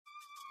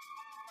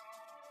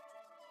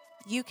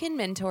You Can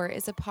Mentor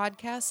is a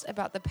podcast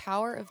about the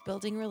power of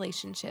building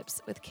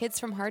relationships with kids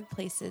from hard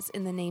places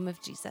in the name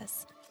of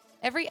Jesus.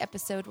 Every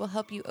episode will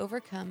help you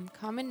overcome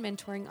common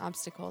mentoring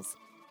obstacles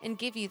and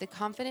give you the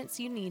confidence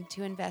you need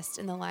to invest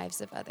in the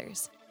lives of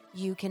others.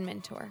 You Can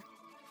Mentor.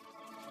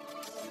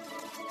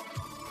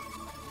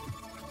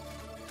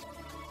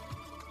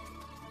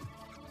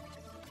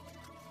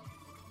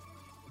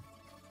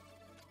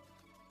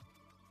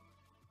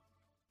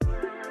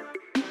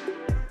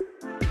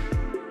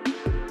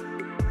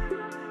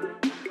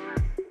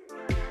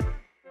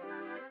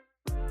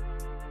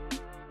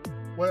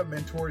 What up,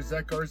 mentors?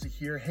 Zach Garza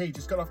here. Hey,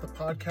 just got off the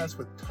podcast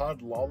with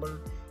Todd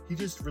Lawler. He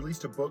just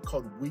released a book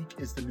called Weak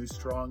is the New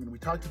Strong, and we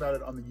talked about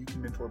it on the You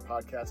Can Mentor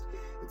podcast.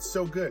 It's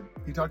so good.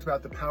 He talked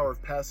about the power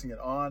of passing it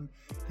on.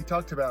 He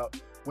talked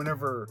about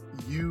whenever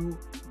you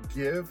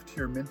give to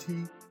your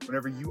mentee,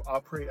 whenever you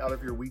operate out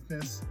of your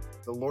weakness,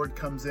 the Lord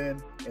comes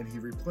in and he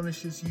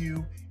replenishes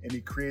you and he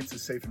creates a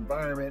safe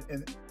environment.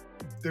 And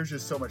there's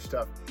just so much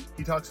stuff.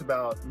 He talks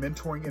about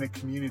mentoring in a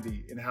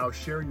community and how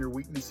sharing your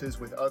weaknesses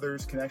with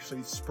others can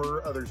actually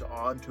spur others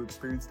on to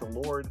experience the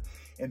Lord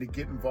and to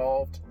get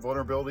involved.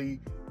 Vulnerability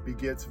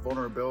begets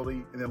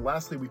vulnerability. And then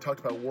lastly, we talked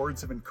about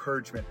words of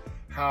encouragement,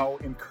 how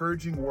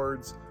encouraging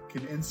words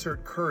can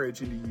insert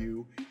courage into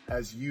you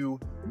as you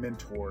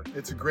mentor.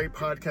 It's a great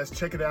podcast.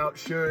 Check it out.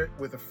 Share it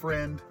with a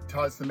friend.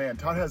 Todd's the man.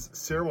 Todd has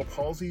cerebral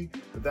palsy,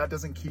 but that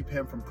doesn't keep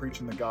him from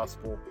preaching the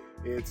gospel.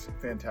 It's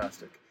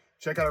fantastic.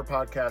 Check out our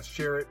podcast,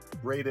 share it,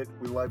 rate it.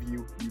 We love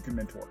you. You Can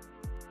Mentor.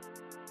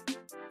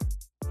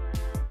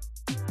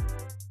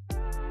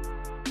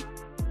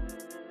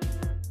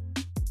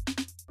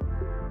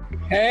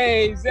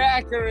 Hey,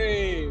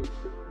 Zachary.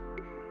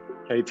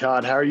 Hey,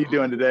 Todd. How are you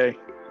doing today?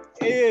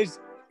 It is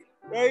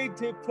great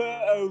to put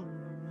a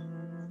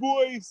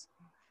voice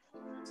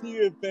to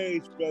your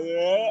face, brother.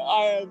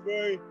 I am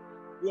very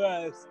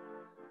blessed.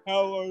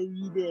 How are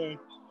you doing?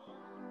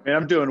 Man,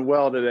 I'm doing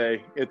well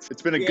today. It's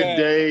been a good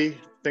day.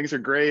 Things are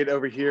great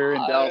over here in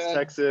Dallas,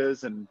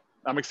 Texas, and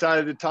I'm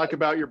excited to talk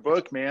about your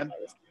book, man.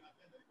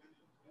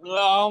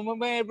 Oh, my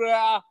man,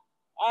 bro.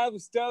 I'm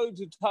stoked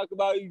to talk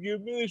about your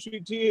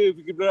ministry too,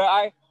 because, bro,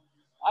 I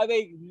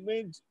think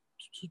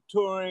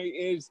mentoring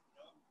is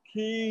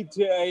key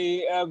to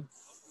a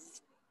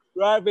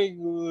thriving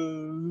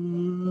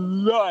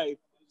life.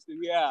 So,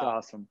 yeah. That's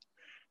awesome.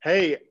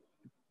 Hey,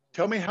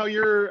 tell me how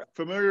you're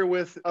familiar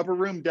with Upper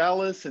Room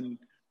Dallas and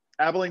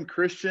Abilene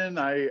Christian.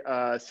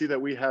 I see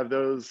that we have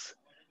those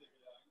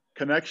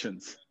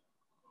connections.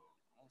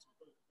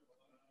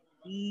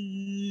 Yeah.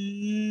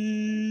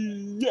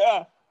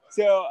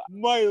 So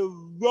my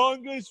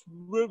longest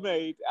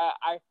roommate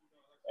I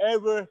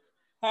ever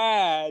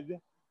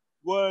had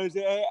was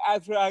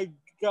after I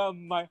got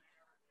my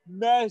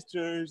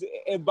master's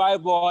in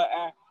Bible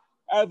at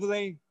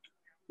Abilene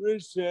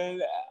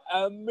Christian.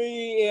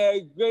 Me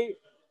and a great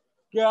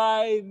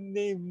guy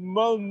named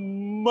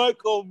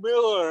Michael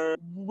Miller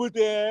with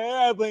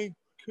the Abilene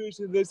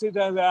Christian. The same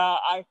time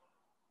that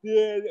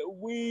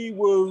we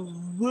were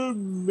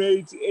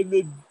roommates in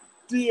the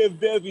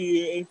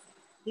DFW, and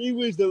he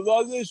was the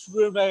longest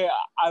roommate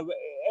I've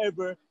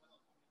ever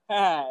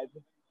had.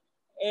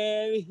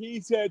 And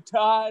he said,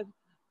 Todd,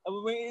 I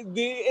mean,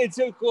 it's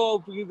so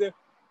cool because the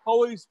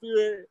Holy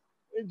Spirit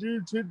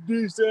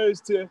introduced us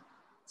to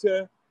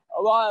a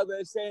lot of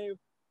the same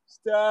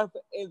stuff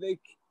in the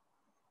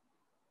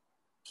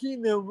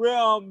kingdom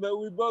realm that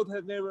we both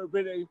have never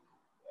been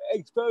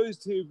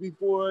exposed to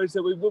before.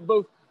 So we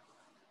both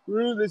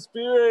grew the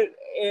Spirit,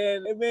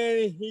 and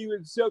then he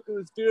would soak in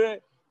the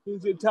Spirit. He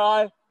said,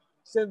 Todd,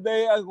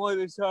 someday I'm going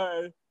to start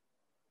a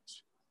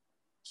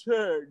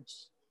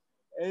church.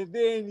 And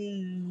then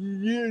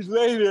years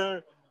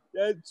later,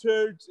 that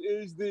church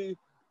is the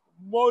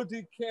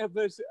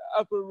multi-campus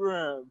Upper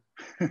Room.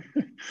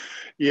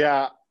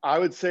 Yeah, I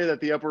would say that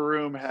the Upper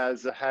Room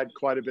has had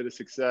quite a bit of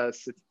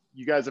success. If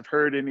you guys have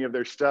heard any of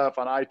their stuff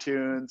on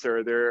iTunes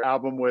or their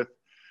album with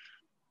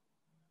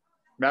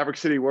Maverick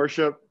City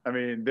Worship, I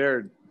mean,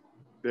 they're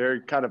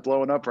kind of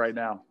blowing up right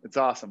now. It's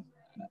awesome.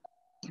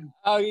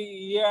 Oh,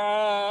 yeah,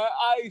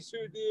 I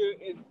sure do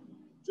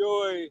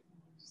enjoy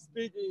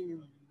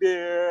speaking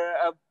there.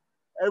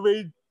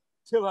 Every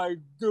time I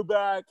go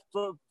back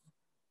from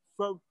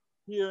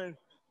here in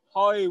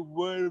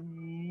Hollywood,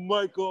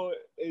 Michael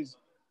is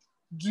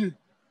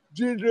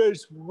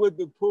generous with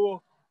the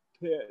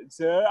pulpit.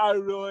 So I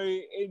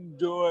really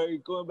enjoy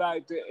going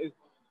back to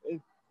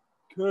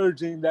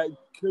encouraging that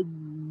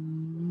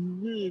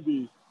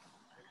community.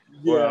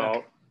 Yeah.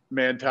 Well,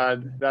 man,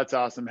 Todd, that's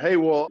awesome. Hey,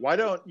 well, why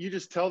don't you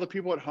just tell the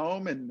people at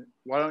home, and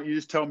why don't you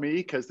just tell me,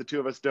 because the two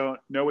of us don't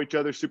know each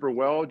other super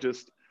well,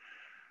 just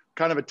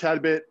kind of a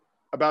tad bit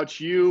about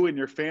you and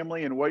your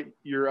family and what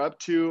you're up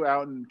to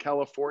out in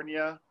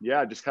California.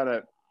 Yeah, just kind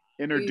of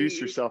introduce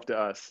yourself to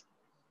us.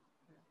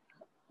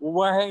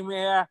 Well, hey,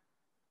 man,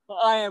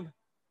 I am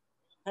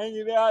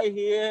hanging out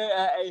here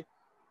at a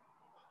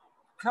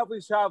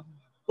coffee shop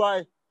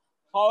by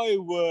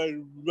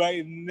Hollywood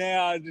right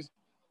now, just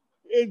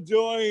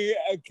enjoying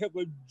a cup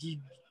of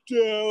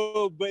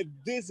Joe, but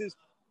this is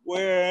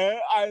where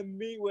I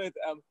meet with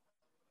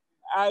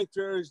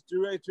actors,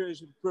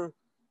 directors, and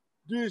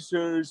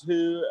producers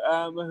who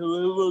are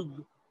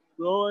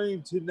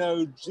growing to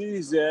know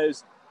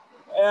Jesus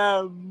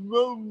and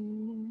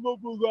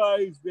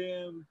mobilize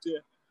them to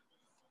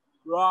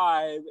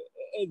thrive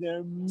in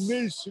their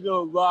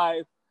missional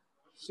life,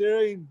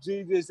 sharing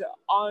Jesus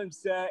on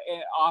set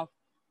and off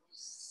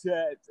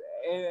set.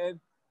 And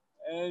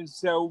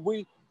so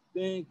we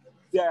think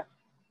that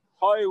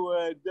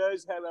Hollywood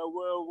does have a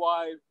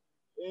worldwide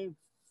influence.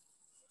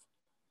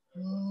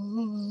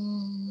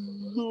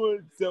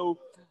 So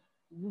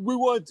we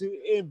want to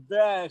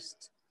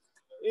invest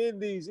in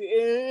these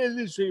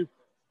industry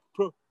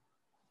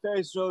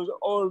professionals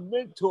or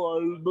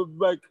mentors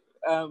like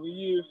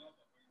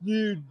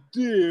you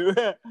do,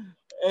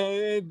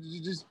 and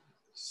you just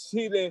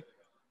see the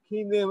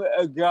kingdom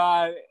of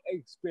God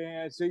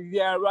expand. So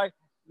yeah, right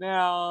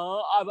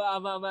now I'm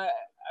at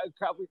a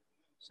coffee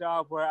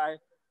shop where I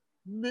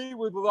meet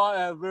with a lot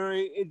of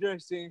very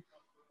interesting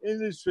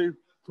industry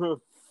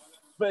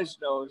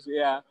professionals.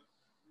 Yeah.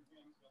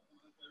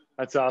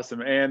 That's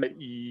awesome. And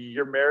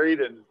you're married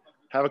and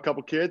have a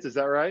couple kids, is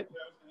that right?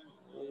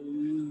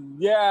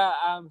 Yeah.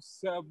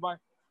 So my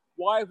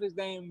wife is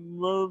named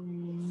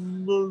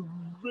Marissa.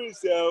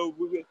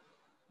 We've been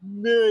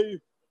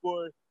married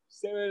for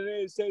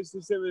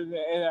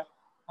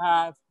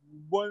 7.5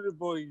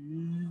 wonderful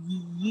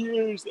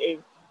years,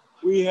 and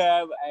we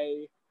have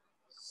a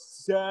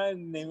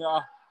son named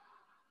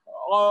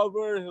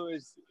Oliver who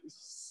is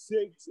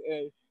 6,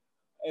 and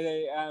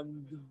a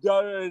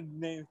daughter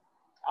named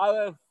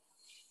Olive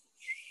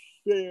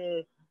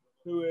who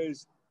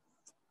is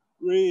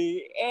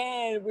 3,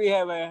 and we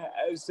have a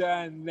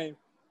son named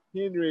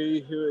Henry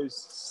who is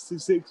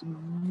 6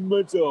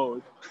 months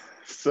old.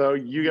 So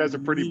you guys are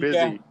pretty busy.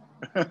 Yeah.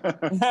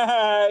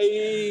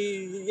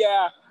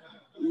 Yeah.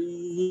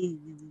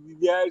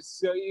 Yeah.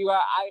 So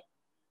I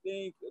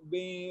think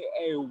being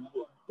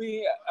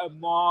a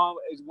mom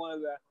is one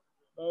of the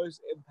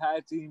most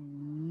impacting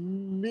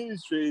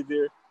ministry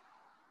there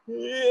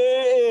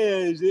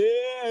is,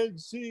 and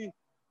she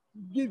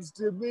gets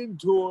to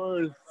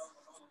mentor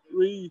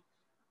 3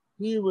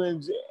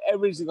 humans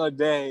every single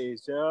day.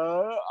 So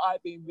I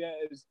think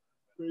that is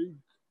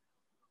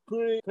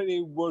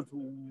pretty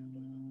worthwhile.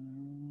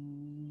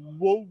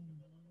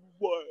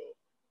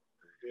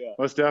 Yeah.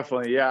 Most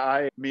definitely.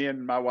 Yeah. Me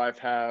and my wife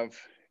have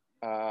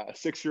a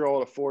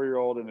 6-year-old, a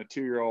 4-year-old, and a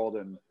 2-year-old.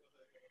 And,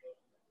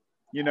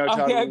 you know,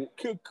 Todd.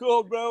 Okay,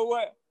 cool, bro.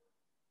 What?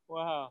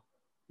 Wow.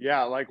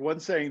 Yeah. Like one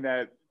saying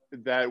that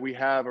we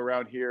have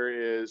around here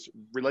is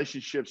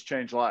relationships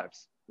change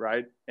lives.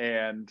 Right.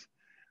 And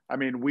I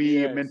mean,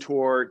 we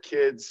mentor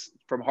kids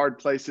from hard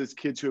places,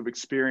 kids who have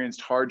experienced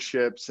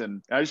hardships.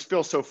 And I just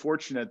feel so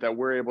fortunate that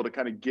we're able to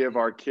kind of give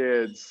our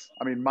kids,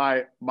 I mean,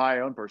 my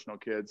own personal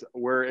kids,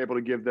 we're able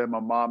to give them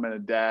a mom and a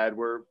dad.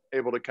 We're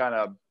able to kind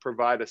of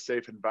provide a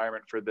safe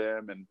environment for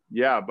them. And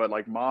yeah, but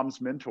like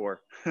moms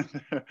mentor,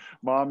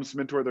 moms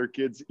mentor their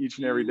kids each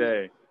and every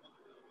day.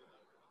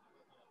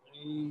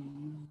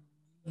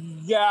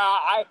 Yeah,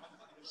 I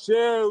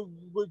share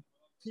with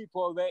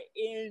people that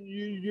in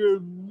your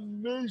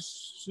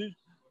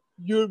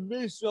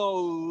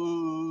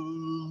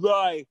missional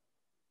life,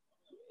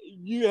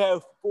 you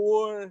have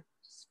 4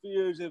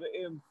 spheres of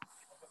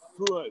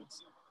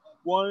influence.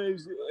 One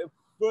is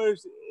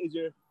first is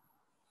your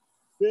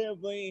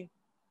family,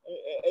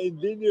 and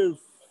then your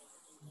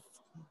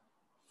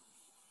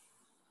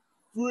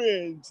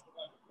friends,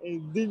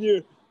 and then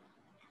your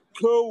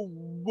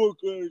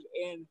co-workers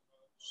and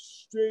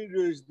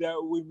strangers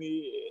that we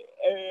meet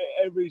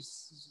every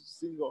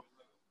single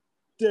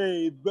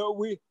day. But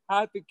we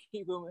have to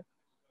keep them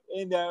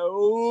in the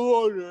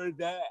order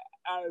that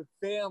our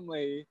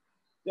family,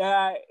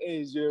 that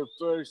is your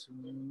first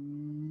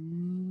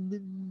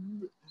and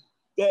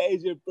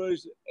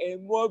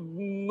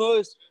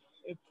most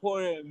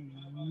important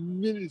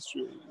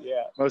ministry.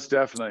 Yeah. Most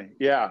definitely.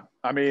 Yeah.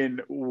 I mean,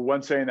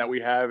 one saying that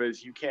we have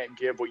is you can't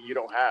give what you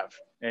don't have.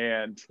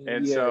 And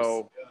Yes.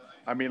 So,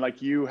 I mean,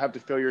 like you have to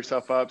fill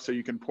yourself up so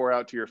you can pour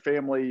out to your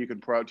family, you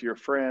can pour out to your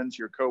friends,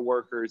 your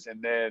coworkers,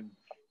 and then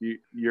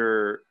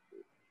your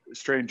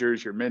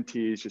strangers, your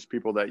mentees, just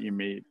people that you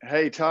meet.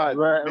 Hey, Todd.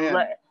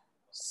 Right.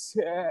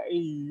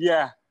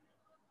 Yeah.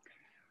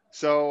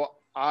 So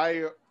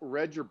I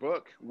read your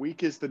book,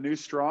 Weak is the New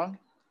Strong.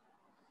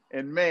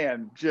 And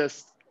man,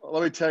 just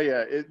let me tell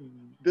you,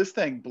 this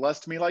thing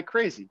blessed me like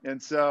crazy.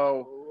 And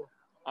so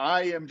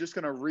I am just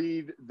going to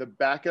read the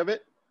back of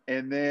it,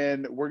 and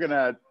then we're going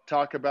to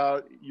talk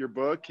about your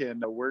book,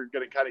 and we're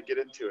going to kind of get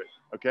into it.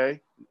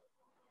 Okay?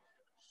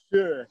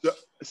 Sure.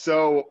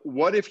 So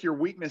what if your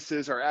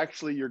weaknesses are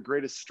actually your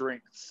greatest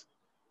strengths?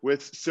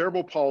 With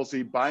cerebral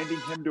palsy binding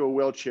him to a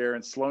wheelchair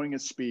and slowing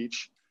his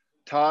speech,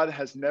 Todd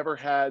has never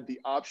had the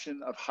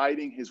option of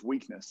hiding his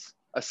weakness.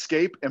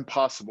 Escape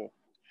impossible.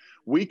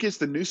 Weak is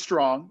the New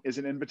Strong is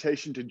an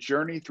invitation to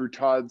journey through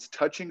Todd's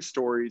touching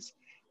stories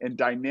and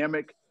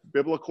dynamic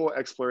biblical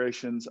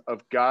explorations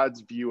of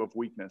God's view of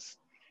weakness,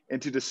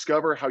 and to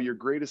discover how your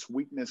greatest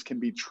weakness can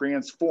be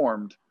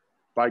transformed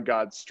by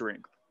God's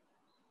strength.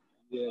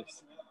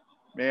 Yes.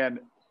 Man,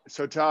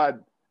 so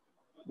Todd,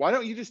 why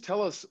don't you just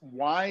tell us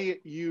why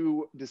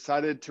you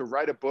decided to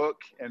write a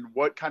book and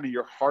what kind of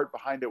your heart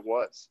behind it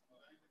was?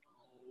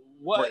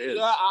 Well, Or is?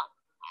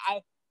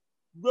 I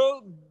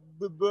wrote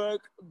the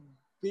book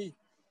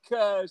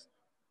because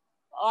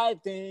I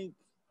think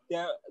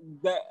that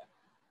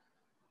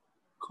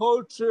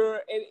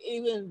culture and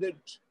even the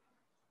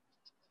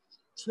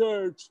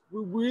church,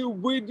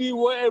 we do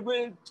whatever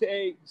it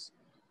takes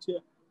to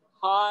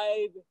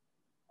hide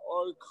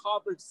or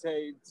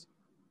compensate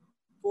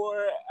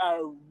for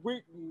our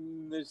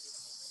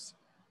weakness.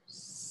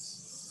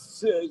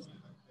 So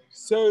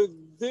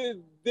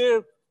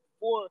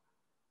therefore,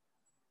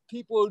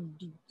 people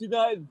do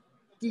not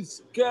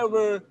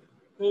discover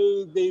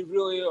who they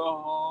really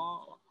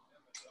are.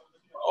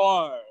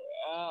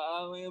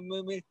 I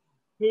mean,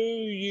 who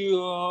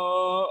you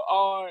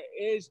are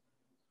is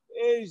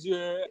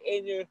your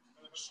inner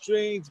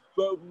strength,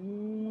 but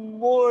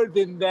more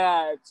than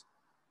that,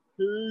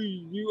 who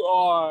you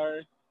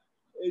are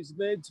is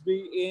meant to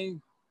be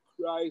in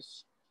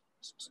Christ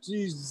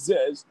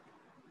Jesus.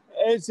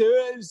 And so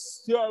I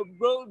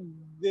wrote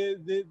this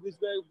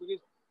book because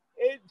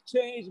it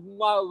changed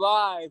my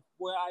life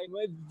when I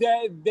went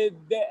that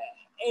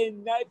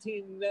in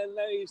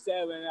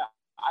 1997.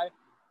 I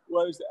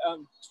was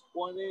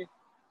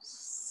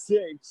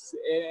 26,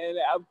 and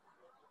I'm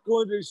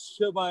going to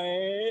show my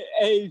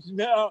age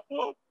now,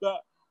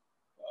 but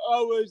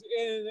I was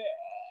in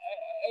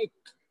a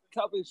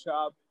coffee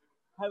shop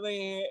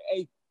having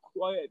a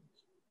quiet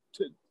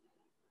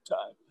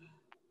time.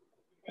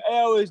 And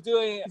I was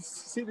doing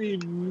city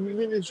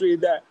ministry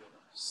that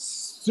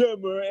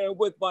summer, and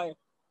with my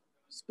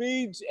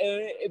speech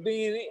and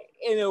being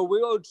in a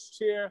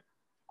wheelchair,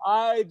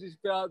 I just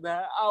felt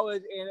that I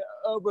was in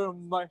over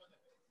my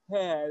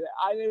head.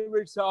 I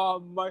never saw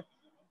my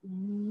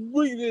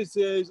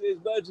weaknesses as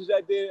much as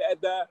I did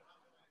at that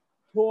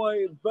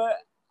point,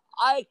 but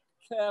I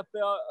kind of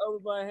felt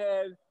over my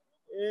head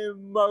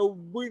in my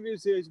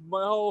weaknesses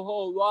my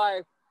whole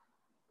life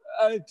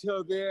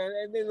until then.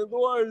 And then the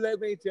Lord led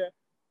me to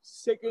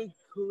 2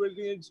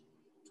 Corinthians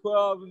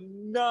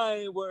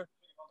 12:9, where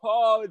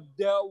Paul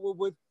dealt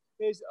with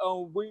his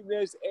own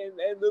weakness, and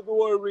the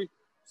Lord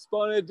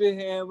responded to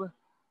him,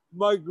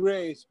 my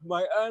grace,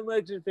 my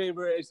unmerited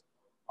favor is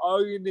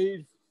all you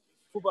need,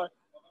 for my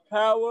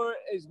power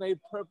is made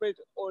perfect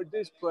or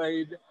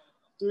displayed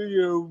through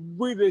your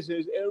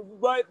weaknesses.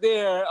 And right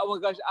there, oh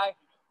my gosh, I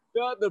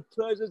felt the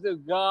presence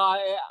of God,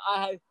 and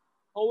I had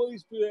Holy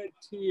Spirit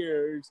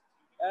tears.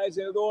 And I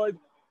said, Lord,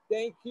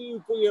 thank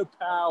you for your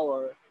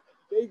power.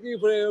 Thank you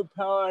for your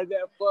power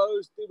that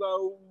flows through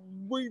my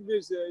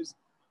weaknesses.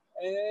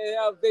 And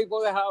I'm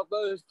thankful to how it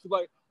flows through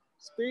my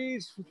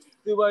speech,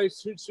 through my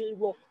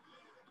cerebral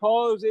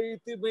palsy,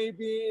 through me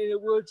being in a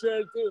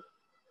wheelchair, through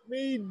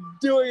me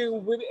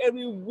dealing with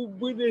every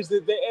weakness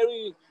that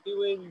every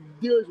human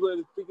deals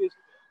with. Because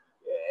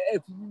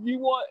if you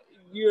want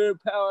your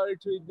power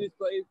to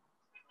display,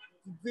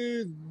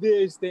 do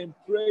this, then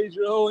praise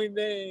your holy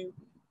name.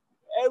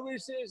 Ever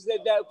since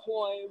that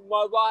point,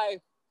 my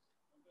life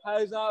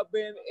has not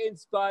been in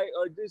spite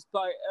or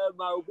despite of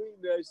my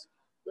weakness,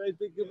 but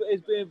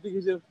it's been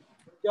because of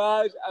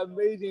God's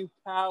amazing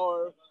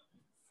power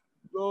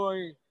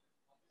going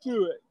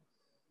through it.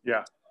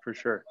 Yeah, for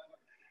sure.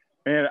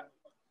 Man,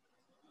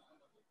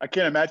 I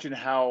can't imagine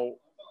how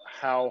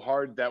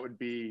hard that would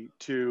be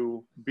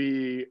to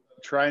be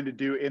trying to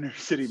do inner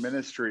city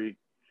ministry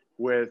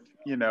with,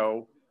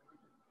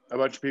 a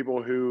bunch of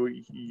people who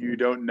you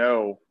don't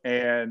know.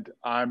 And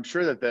I'm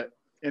sure that the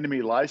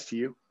enemy lies to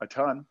you a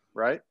ton,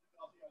 right?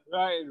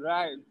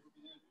 Right.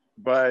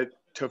 But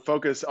to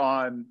focus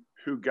on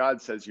who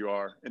God says you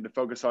are and to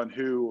focus on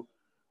who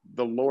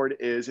the Lord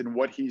is and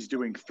what he's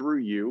doing through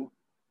you.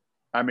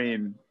 I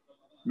mean,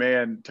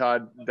 man,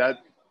 Todd,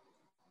 that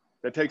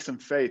takes some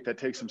faith, that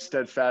takes some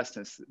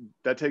steadfastness,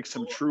 that takes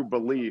some true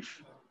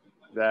belief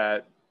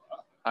that,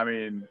 I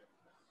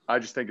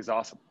just think is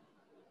awesome.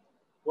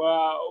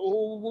 Well,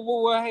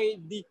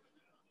 the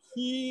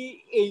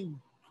key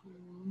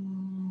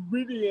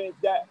ingredient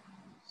that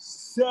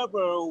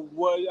summer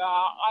was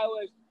I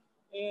was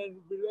in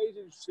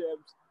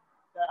relationships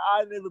that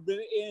I'd never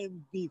been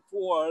in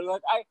before.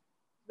 Like I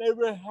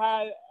never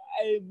had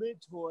a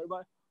mentor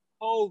my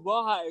whole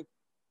life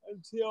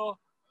until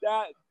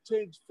that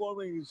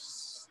transforming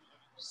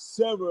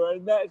summer.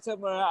 And that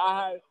summer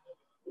I had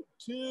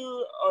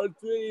 2 or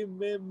 3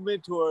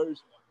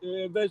 mentors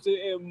invested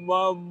in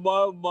my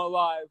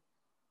life.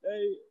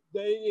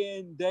 Day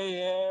in,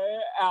 day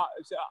out.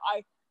 So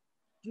I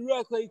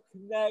directly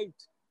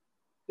connect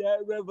that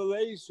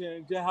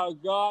revelation to how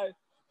God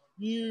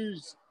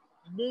used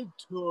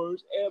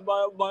mentors in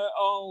my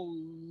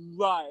own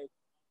life.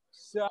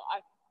 So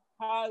I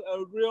had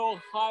a real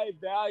high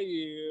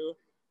value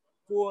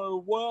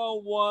for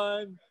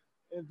one-on-one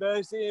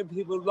investing in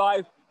people's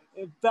life.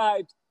 In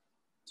fact,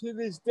 to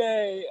this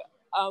day,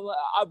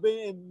 I've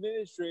been in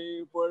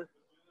ministry for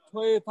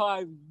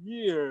 25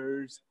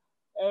 years,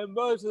 and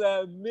most of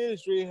that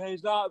ministry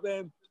has not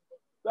been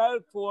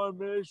platform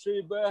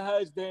ministry, but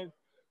has been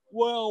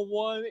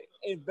one-on-one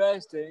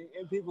investing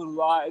in people's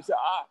lives.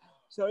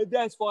 So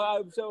that's why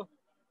I'm so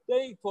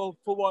thankful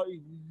for what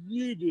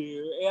you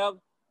do. I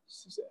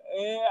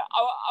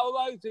would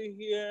like to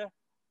hear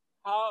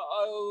how,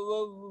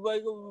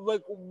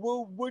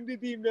 when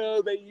did you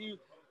know that you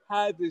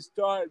had to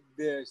start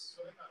this?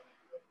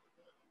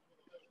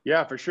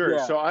 Yeah, for sure.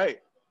 Yeah.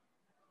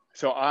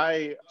 So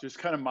I just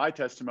kind of my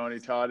testimony,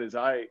 Todd, is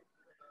I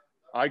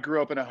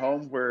grew up in a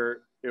home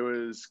where it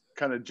was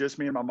kind of just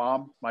me and my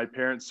mom. My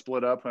parents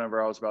split up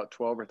whenever I was about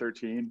 12 or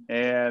 13.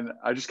 And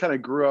I just kind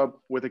of grew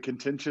up with a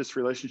contentious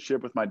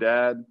relationship with my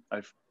dad.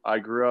 I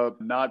grew up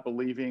not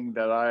believing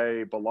that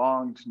I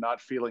belonged,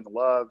 not feeling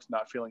loved,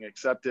 not feeling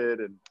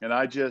accepted. And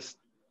I just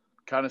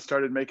kind of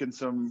started making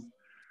some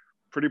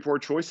pretty poor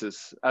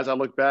choices. As I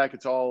look back,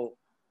 it's all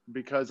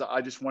because I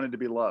just wanted to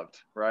be loved,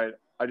 right?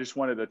 I just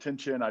wanted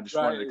attention. I just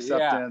wanted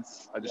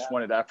acceptance. I just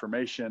wanted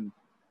affirmation.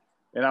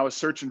 And I was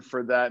searching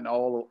for that in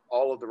all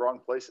of the wrong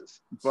places.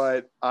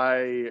 But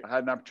I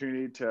had an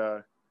opportunity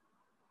to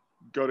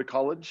go to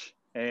college,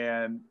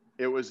 and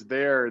it was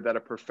there that a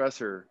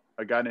professor,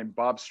 a guy named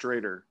Bob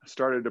Strader,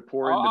 started to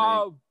pour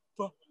into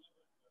me.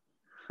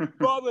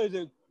 Bob is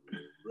a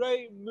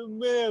great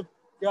man of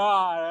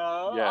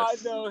God.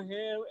 Yes. I know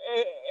him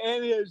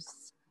and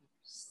his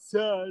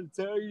son.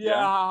 So I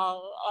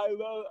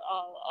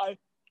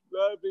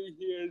love to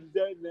hear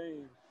that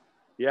name.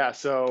 Yeah,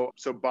 so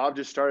Bob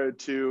just started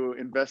to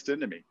invest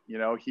into me. You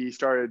know, he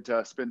started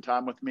to spend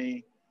time with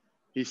me.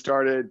 He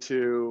started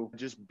to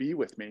just be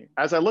with me.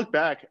 As I look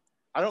back,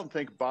 I don't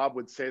think Bob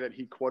would say that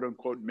he quote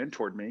unquote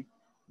mentored me,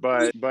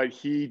 but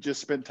he just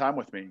spent time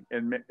with me,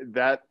 and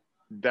that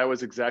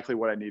was exactly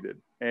what I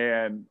needed.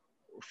 And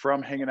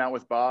from hanging out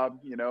with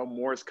Bob, you know,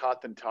 more is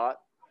caught than taught,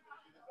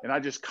 and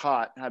I just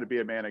caught how to be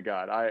a man of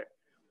God.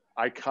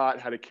 I caught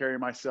how to carry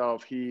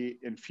myself. He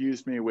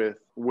infused me with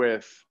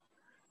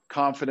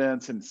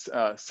confidence and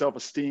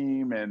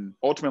self-esteem, and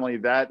ultimately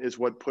that is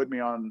what put me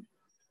on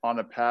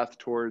a path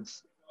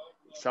towards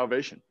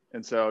salvation.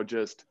 And so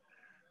just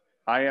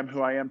I am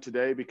who I am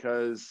today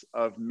because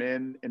of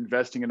men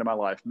investing into my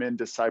life, men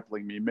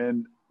discipling me,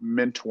 men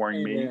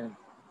mentoring me.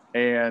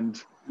 And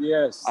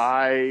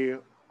I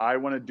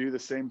want to do the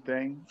same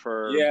thing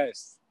for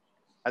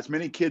as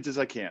many kids as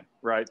I can,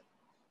 right?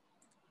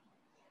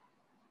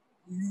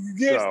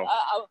 Yes, so.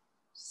 I'm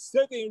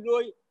sitting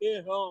right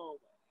at home,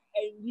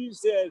 and you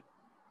said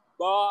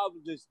Bob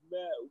just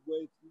met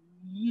with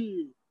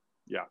you.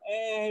 Yeah.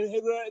 And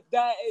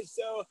that is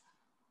so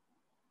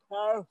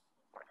powerful.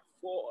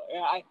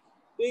 And I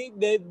think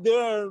that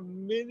there are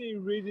many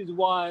reasons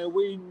why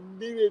we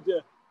needed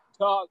to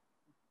talk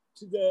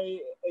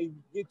today and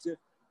get to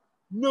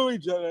know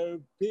each other.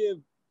 Because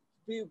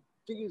the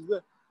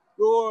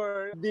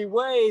Lord, the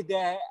way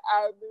that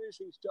our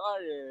ministry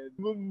started,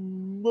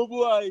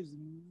 Mobilize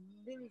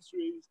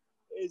Ministries,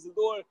 is the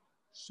Lord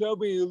showed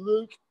me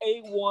Luke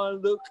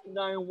 8:1, Luke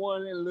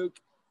 9:1, and Luke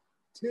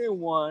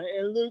 10:1.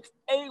 And Luke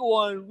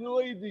 8:1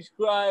 really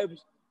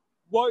describes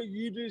what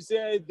you just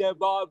said that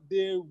Bob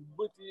did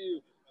with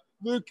you.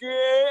 Luke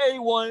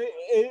 8:1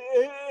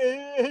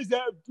 is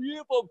a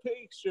beautiful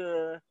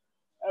picture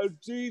of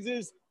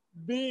Jesus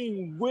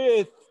being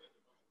with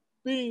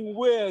the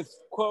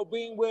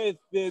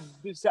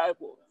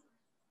disciples.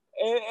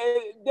 And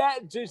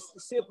that just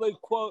simply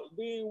quote,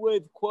 being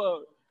with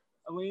quote.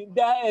 I mean,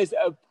 that is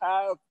a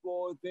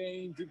powerful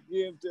thing to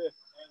give to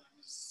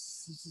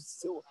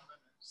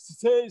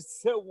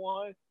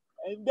someone.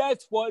 And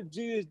that's what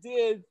Jesus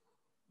did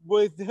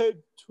with the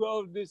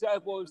 12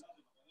 disciples.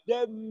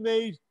 That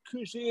made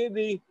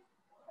Christianity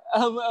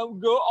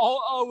go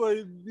all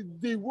over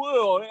the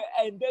world.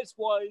 And that's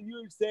why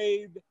you're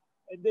saved.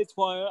 And that's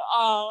why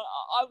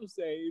I'm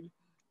saved.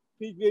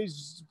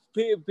 Because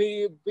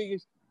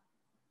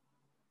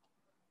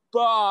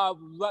Bob,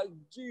 like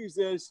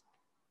Jesus,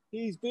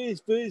 he's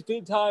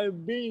been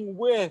time being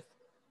with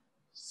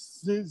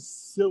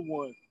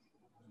someone.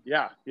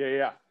 Yeah.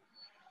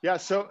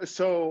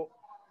 So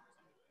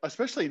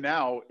especially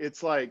now,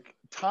 it's like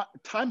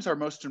time's our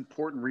most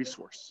important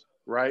resource,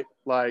 right?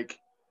 Like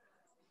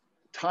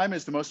time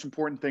is the most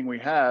important thing we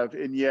have,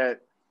 and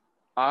yet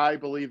I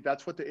believe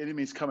that's what the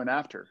enemy's coming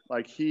after.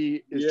 Like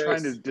he is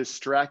trying to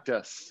distract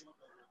us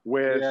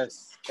with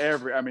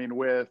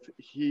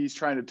he's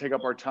trying to take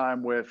up our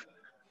time with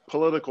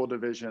political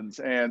divisions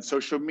and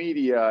social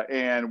media,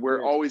 and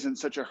we're always in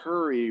such a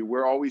hurry.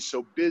 We're always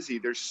so busy.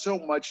 There's so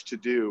much to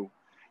do,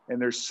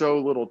 and there's so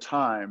little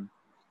time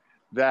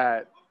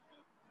that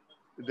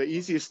the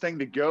easiest thing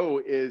to go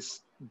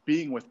is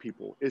being with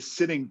people, is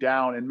sitting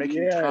down and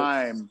making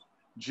time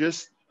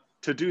just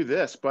to do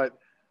this. But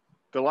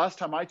the last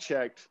time I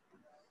checked,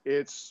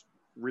 it's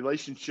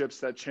relationships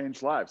that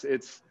change lives.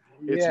 It's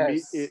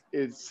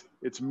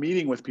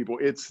meeting with people.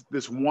 It's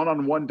this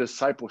one-on-one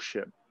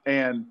discipleship.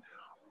 And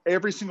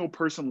every single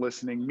person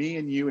listening, me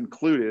and you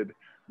included,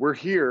 we're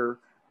here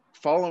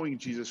following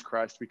Jesus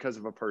Christ because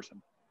of a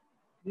person.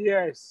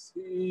 Yes.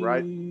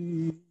 Right?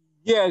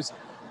 Yes.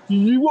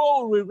 you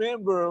won't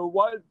remember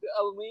what,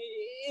 I mean,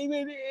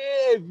 even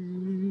if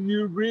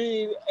you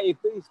read a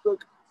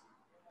Facebook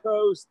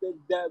post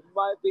that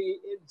might be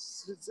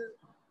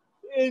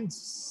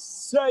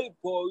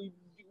insightful,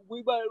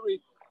 we might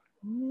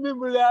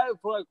remember that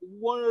for like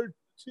 1 or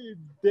 2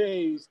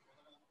 days,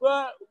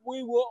 but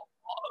we will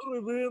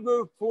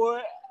remember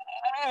for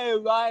a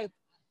lifetime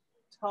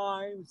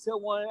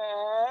someone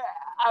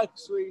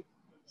actually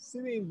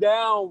sitting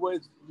down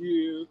with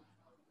you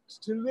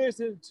to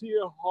listen to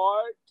your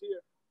heart, to your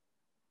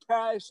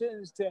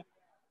passions, to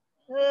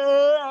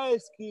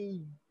ask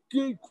you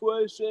good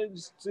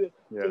questions, to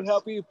Yes.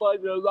 help you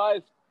find your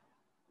life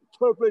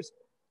purpose.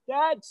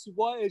 That's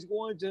what is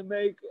going to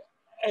make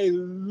a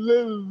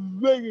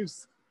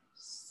legacy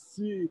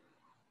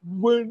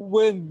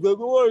when the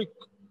Lord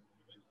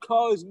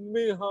calls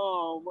me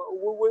home.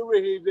 Wherever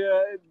He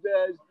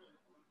does,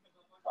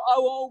 I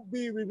won't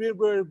be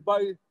remembered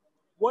by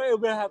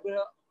whatever happened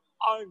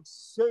on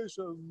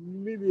social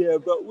media,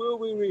 but will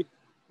be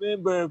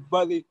remembered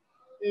by the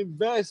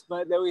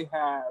investment that we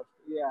have.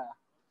 Yeah.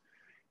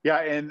 Yeah,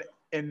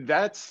 and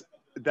that's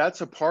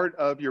a part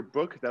of your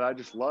book that I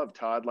just love,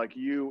 Todd. Like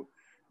you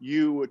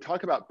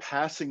talk about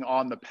passing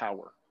on the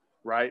power,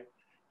 right?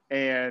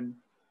 And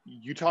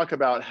you talk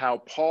about how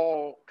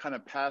Paul kind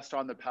of passed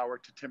on the power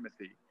to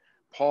Timothy.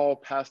 Paul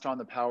passed on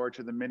the power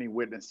to the many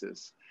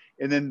witnesses.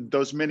 And then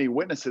those many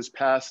witnesses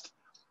passed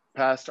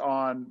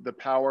on the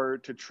power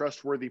to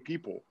trustworthy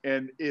people.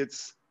 And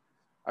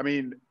I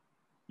mean,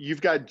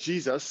 you've got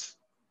Jesus.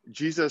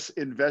 Jesus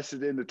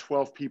invested into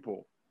 12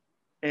 people,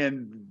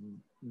 and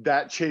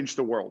that changed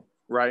the world,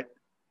 right?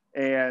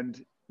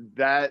 And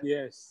that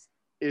Yes.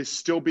 is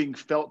still being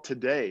felt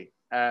today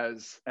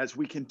as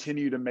we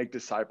continue to make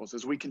disciples,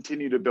 as we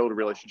continue to build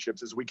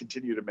relationships, as we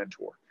continue to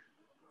mentor.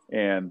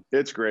 And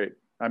it's great.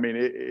 I mean,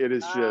 it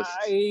is just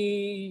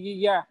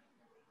Yeah.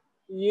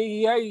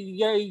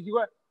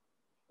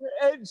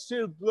 It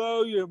should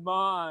blow your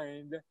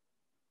mind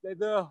that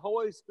the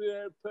Holy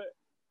Spirit put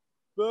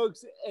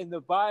books in the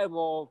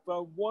Bible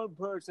from one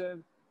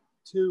person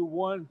to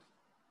one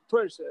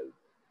person,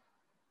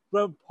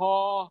 from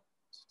Paul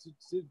to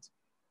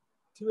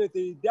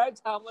Timothy.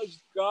 That's how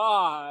much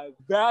God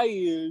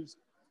values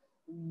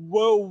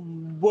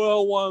one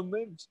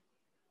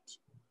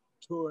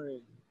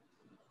mentoring.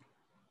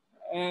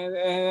 And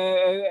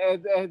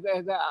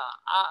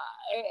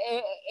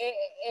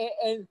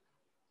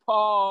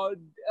Paul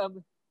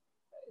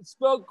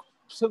spoke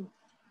some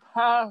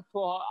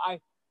powerful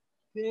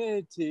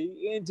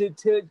identity into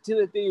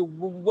Timothy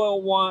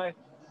 1:1.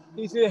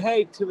 He said,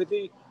 "Hey,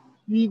 Timothy,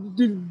 you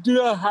do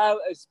not have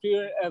a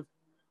spirit of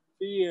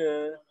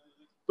fear,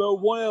 but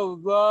one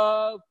of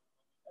love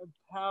and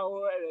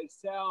power and a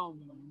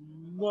sound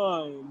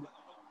mind."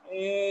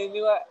 And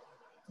you know what?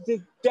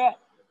 That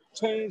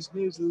changed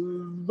his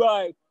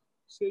life.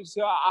 So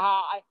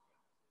I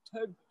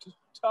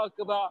talk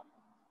about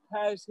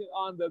passing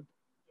on the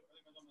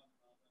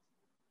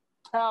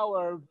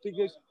power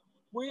because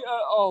we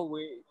are all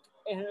weak.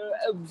 And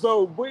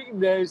the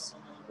weakness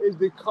is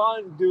the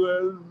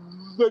conduit,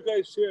 like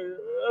I shared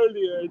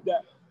earlier,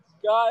 that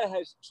God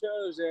has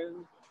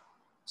chosen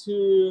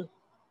to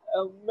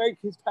make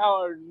His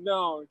power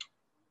known.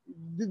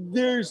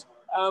 There's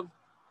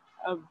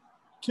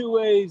two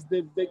ways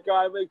that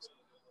God makes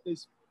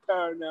His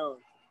power known.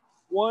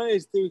 One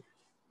is through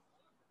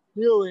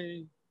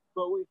healing,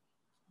 but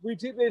we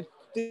tend to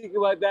think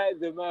about that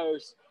the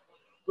most.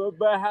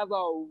 But how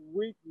about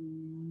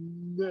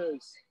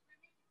weakness?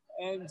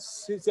 And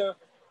so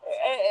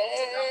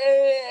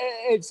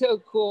it's so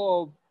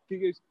cool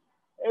because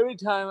every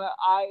time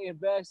I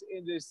invest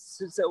in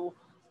this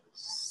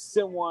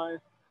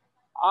someone,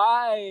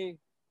 my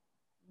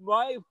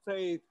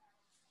faith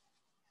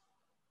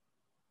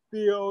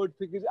builds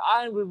because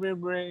I'm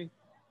remembering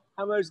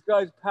how much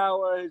God's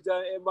power has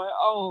done in my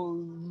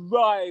own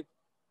life.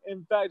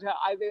 In fact,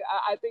 I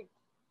think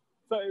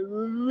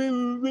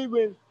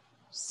Romans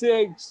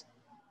 6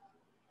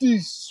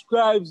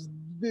 describes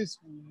this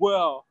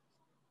well.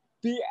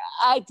 Be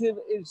active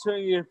in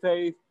showing your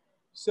faith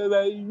so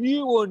that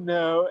you will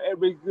know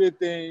every good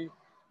thing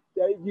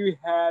that you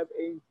have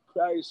in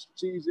Christ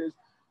Jesus.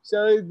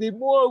 So the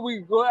more we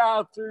go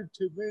after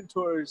to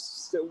mentor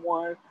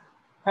someone,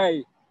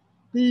 hey,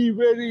 be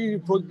ready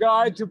for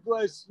God to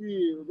bless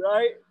you,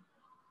 right?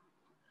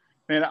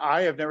 Man,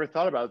 I have never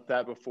thought about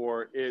that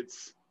before.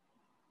 It's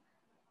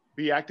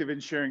be active in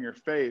sharing your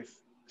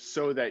faith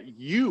so that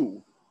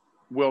you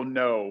will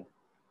know.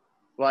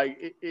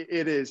 Like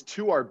it is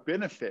to our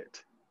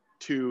benefit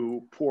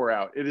to pour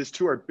out. It is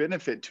to our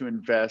benefit to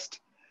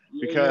invest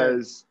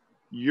because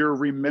you're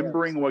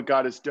remembering what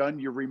God has done.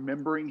 You're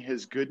remembering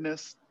His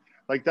goodness.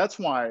 Like that's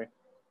why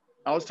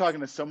I was talking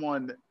to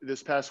someone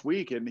this past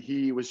week and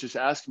he was just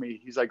asking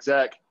me, he's like,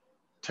 Zach,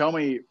 tell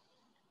me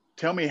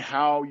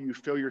how you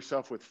fill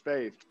yourself with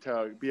faith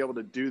to be able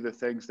to do the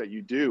things that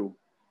you do.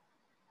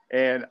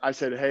 And I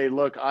said, hey,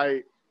 look,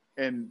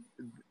 and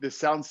this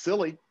sounds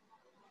silly,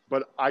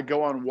 but I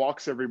go on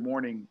walks every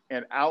morning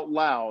and out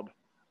loud,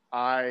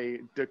 I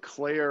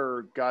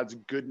declare God's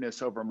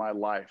goodness over my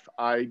life.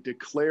 I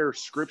declare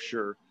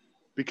scripture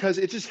because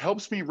it just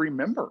helps me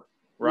remember,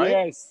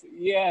 right?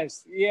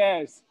 Yes.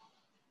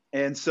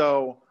 And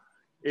so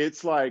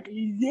it's like,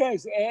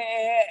 Yes.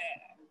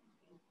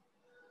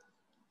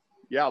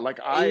 yeah, like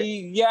I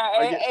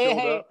get filled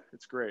up.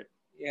 It's great.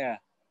 Yeah.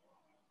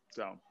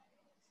 So.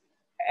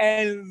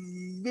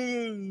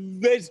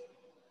 And let's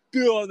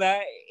build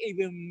that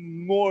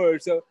even more.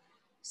 So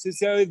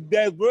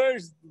that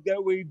verse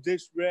that we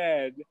just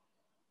read,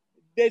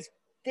 that's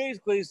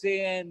basically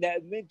saying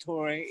that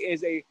mentoring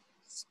is a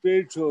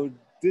spiritual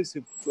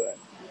discipline.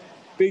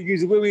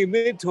 Because when we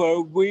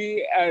mentor,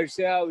 we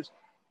ourselves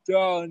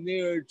draw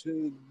near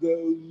to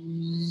the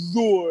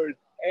Lord.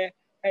 And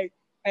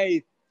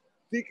hey,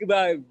 think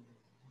about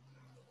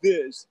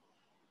this.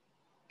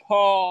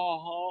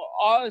 Paul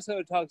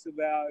also talks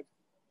about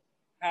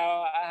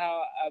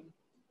how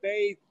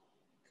faith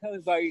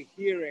comes by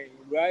hearing,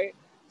 right?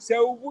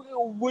 So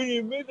when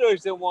you mentor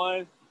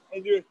someone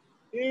and you're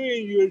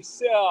hearing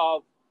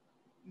yourself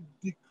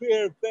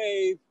declare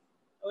faith,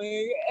 I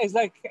mean, it's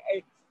like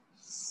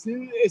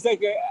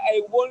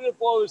a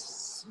wonderful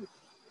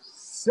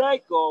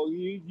cycle.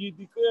 You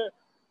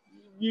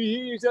hear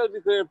yourself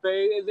declare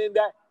faith, and then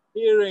that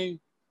hearing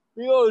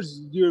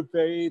builds your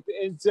faith,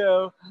 and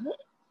so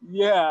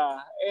yeah,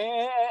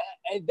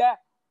 and that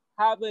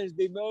happens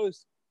the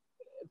most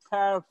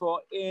powerful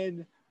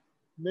in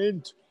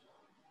mentoring.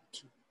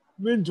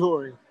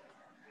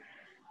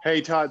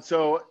 Hey Todd,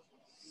 so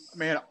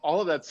man,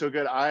 all of that's so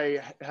good.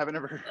 I haven't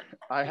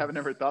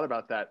ever thought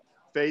about that.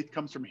 Faith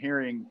comes from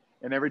hearing,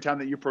 and every time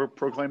that you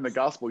proclaim the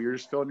gospel, you're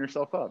just filling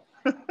yourself up.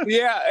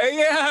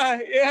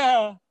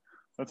 Yeah.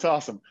 That's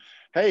awesome.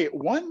 Hey,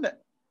 one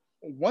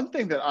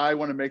thing that I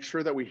want to make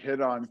sure that we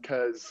hit on,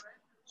 because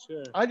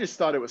sure. I just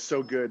thought it was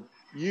so good.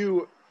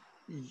 You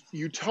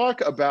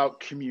talk about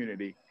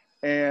community,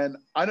 and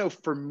I know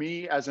for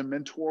me as a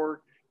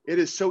mentor, it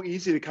is so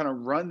easy to kind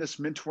of run this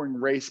mentoring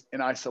race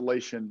in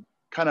isolation.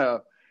 Kind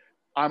of,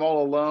 I'm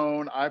all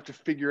alone. I have to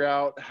figure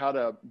out how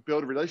to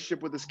build a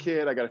relationship with this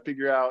kid. I got to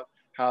figure out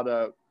how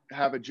to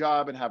have a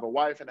job and have a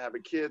wife and have a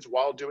kids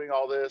while doing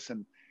all this.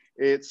 And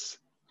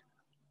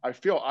I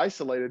feel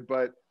isolated,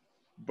 but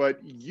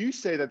you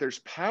say that there's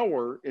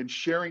power in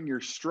sharing your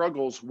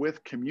struggles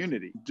with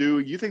community. Do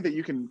you think that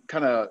you can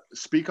kind of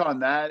speak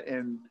on that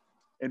and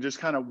just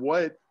kind of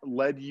what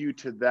led you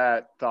to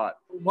that thought?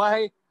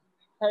 One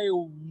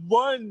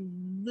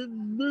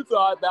new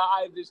thought that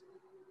I just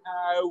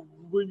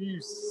when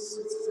you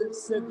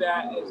said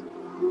that is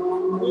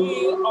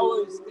we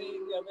always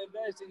think of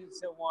investing in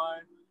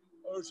someone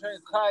or sharing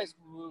Christ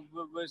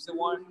with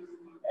someone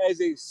as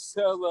a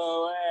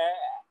solo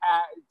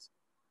act.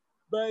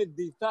 But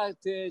the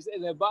fact is,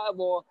 in the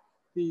Bible,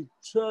 the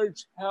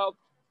church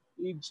helped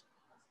each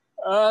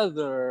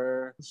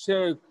other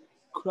share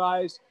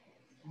Christ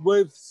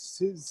with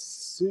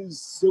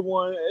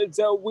someone. And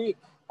so we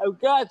have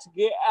got to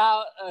get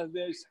out of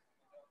this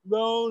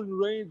Lone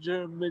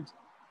Ranger mentality.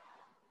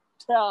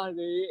 And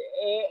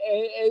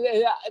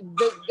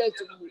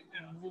that's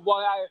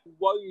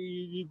what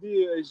you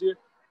do is you're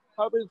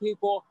helping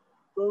people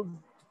from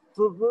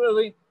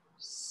really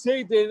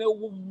Satan,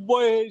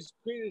 one of his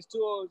greatest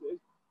tools is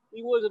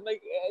he wants to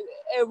make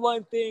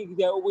everyone think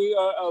that we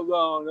are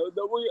alone,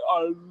 that we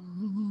are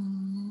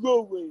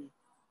lonely.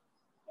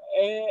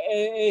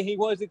 And he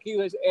wants to keep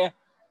us in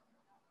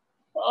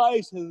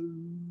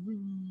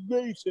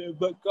isolation.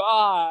 But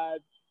God,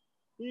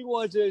 he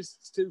wants us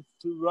to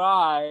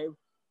thrive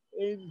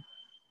in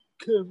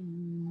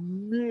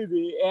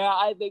community. And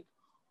I think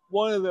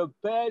one of the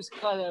best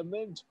kind of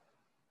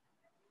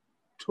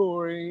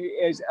mentoring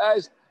is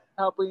us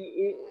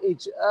helping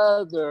each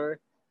other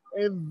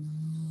invest.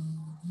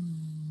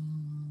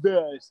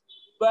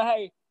 But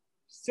hey,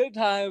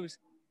 sometimes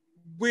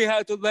we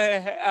have to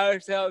let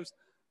ourselves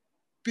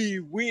be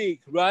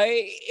weak,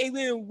 right?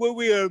 Even when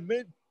we are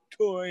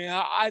mentoring,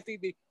 I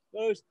think the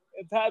most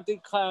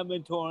impactful kind of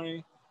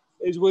mentoring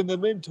is when the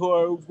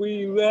mentor,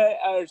 we let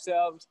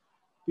ourselves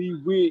be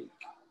weak.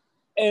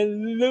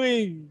 And let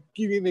me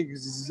give you an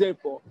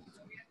example.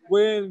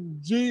 When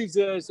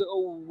Jesus,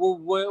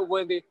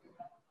 when the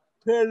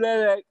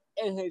paralytic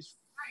and his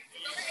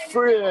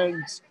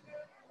friends,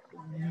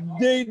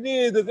 they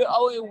knew that the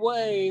only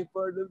way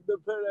for the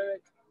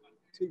paralytic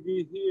to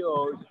be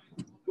healed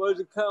was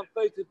to come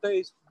face to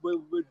face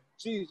with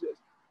Jesus.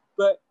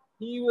 But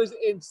he was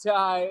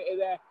inside in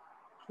that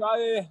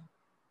crowded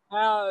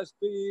house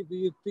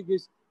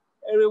because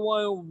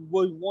everyone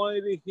was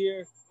wanting to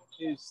hear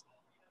his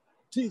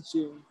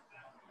teaching.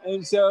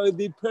 And so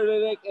the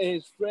paralytic and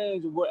his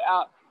friends were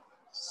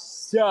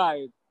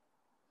outside.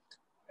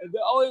 And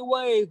the only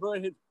way for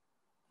him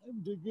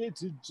to get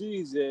to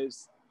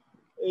Jesus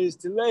is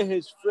to let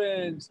his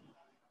friends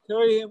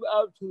carry him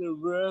up to the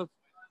roof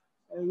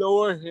and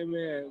lower him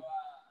in.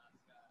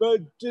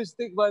 But just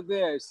think about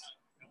this.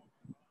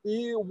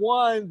 The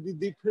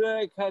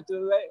paralytic had to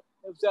let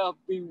himself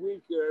be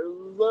weaker,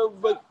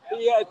 but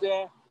he had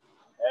to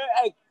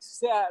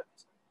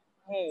accept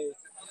hey,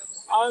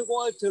 I'm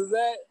going to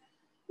let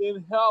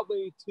them help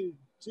me to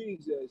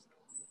Jesus.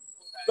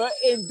 But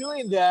in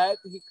doing that,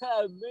 he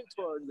kind of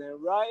mentored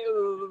them, right?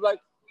 Like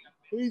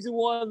he's the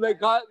one that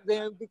got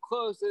them the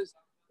closest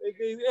that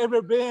they've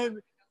ever been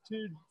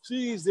to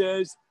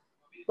Jesus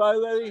by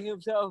letting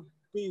himself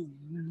be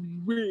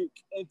weak.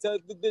 And so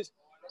there's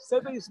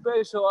something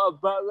special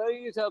about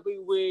letting yourself be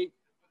weak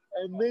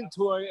and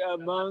mentoring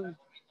among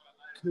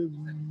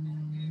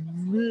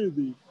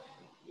community.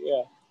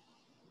 Yeah.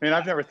 I mean,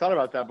 I've never thought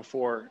about that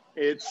before.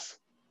 It's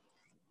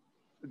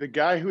the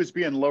guy who is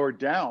being lowered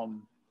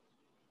down.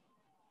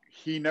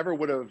 He never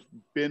would have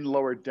been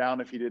lowered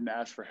down if he didn't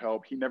ask for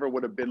help. He never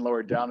would have been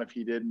lowered down if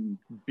he didn't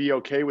be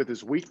okay with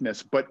his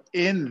weakness. But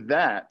in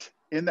that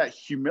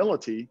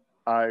humility,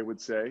 I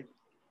would say,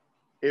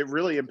 it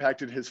really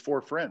impacted his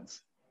four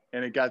friends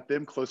and it got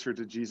them closer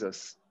to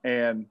Jesus.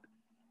 And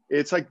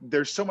it's like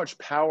there's so much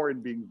power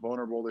in being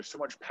vulnerable. There's so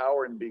much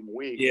power in being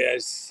weak.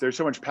 Yes. There's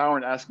so much power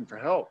in asking for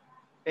help.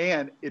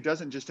 And it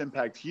doesn't just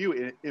impact you,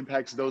 it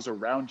impacts those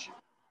around you.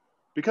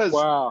 Because,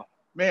 wow,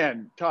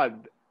 man,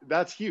 Todd,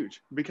 that's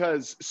huge.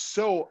 Because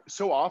so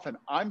often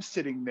I'm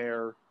sitting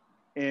there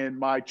in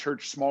my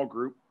church small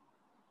group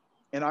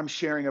and I'm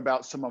sharing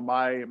about some of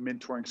my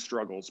mentoring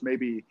struggles.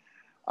 Maybe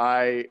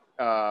I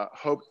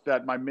hoped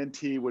that my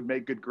mentee would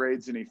make good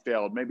grades and he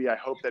failed. Maybe I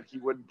hoped that he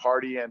wouldn't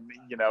party and,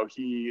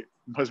 he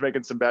was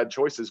making some bad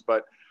choices.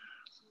 But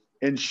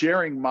in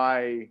sharing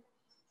my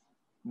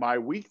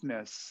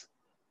weakness,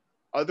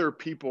 other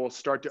people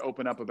start to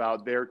open up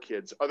about their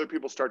kids. Other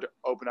people start to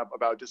open up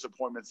about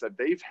disappointments that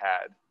they've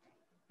had.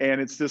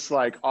 And it's this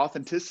like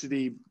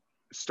authenticity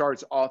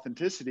starts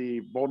authenticity,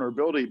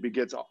 vulnerability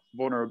begets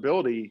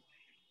vulnerability.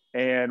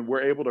 And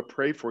we're able to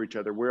pray for each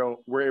other.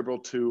 We're able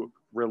to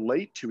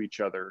relate to each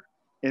other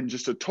in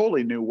just a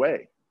totally new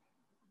way.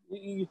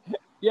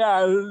 Yeah,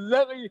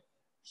 let me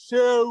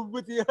share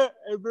with you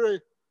a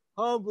very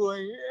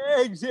humbling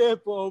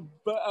example.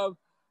 But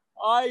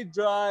I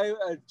drive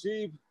a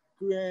Jeep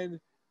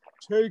Grand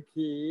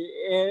Cherokee,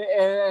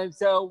 and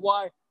so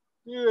why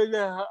doing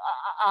I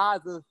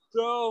have to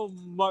throw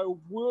my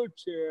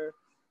wheelchair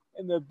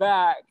in the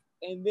back,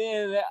 and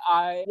then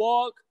I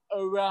walk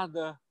around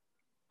the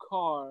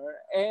car.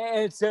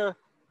 And so,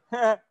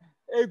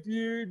 if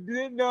you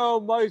didn't know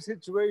my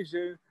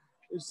situation,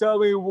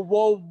 somebody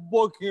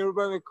walking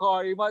around the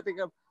car, you might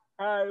think I've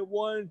had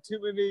one too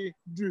many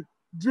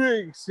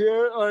drinks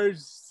or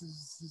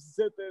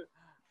something.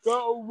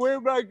 But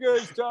when I go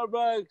to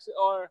Starbucks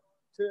or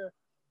to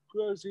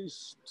grocery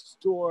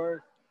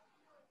store,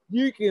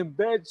 you can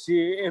bet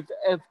you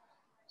if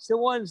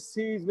someone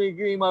sees me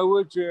getting my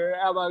wheelchair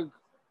out of my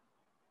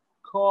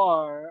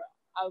car,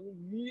 I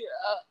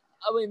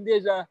mean,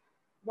 there's a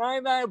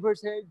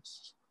 99%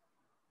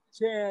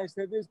 chance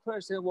that this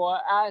person will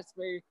ask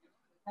me,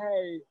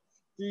 hey,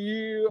 do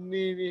you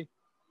need any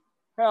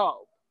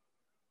help?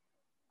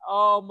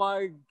 Oh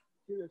my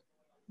goodness.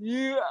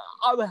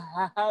 I'm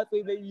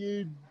happy that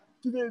you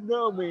didn't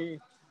know me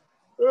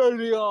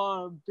early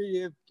on,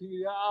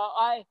 BFP.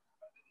 I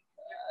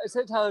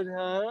sometimes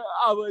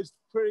I was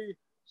pretty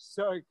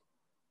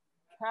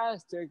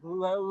sarcastic,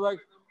 like,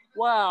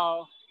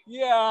 wow,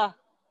 yeah,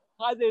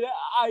 how did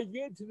I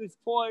get to this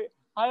point?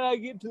 How did I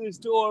get to the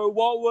store?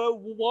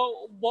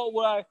 What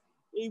would I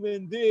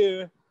even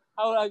do?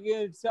 How would I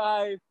get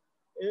inside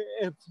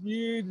if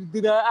you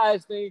did not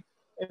ask me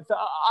if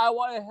I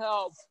want to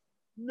help?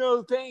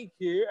 No, thank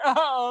you.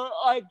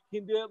 I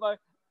can do it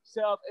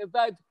myself. In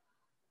fact,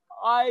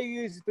 I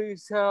used to be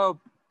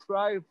so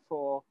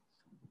prideful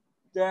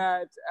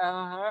that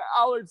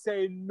I would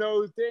say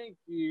no, thank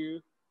you,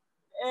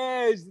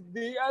 as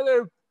the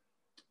other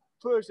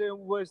person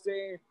was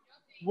saying,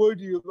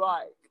 would you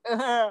like?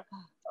 I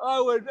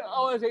would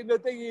say no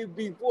thank you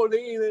before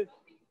they even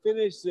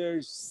finish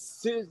their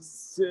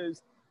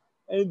sentences.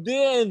 And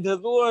then the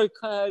Lord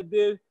kind of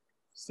did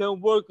some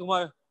work in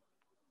my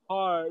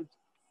heart.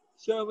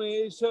 Showed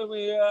me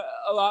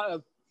a lot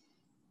of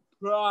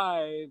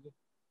pride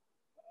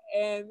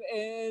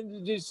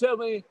and just showed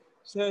me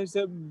some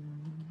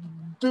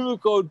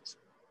biblical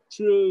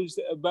truths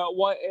about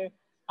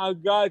how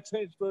God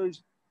transformed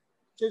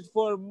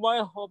my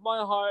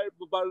heart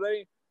by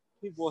letting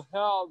people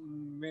help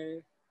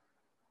me.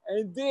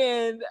 And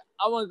then,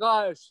 oh my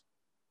gosh,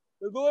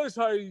 the Lord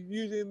started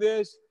using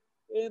this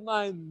in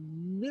my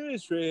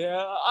ministry.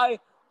 I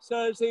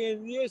started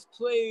saying, yes,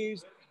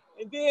 please.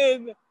 And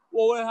then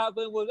what would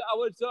happen was I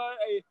would start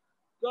a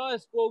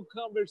gospel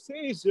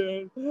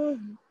conversation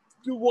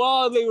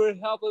while they were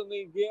helping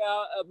me get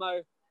out of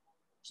my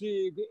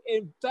Jeep.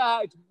 In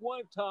fact,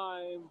 one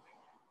time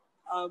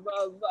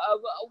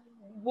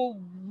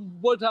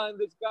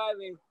this guy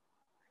named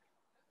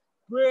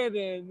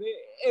Brandon,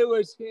 it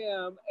was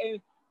him,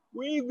 and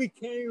we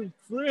became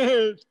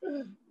friends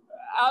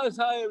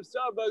outside of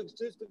Starbucks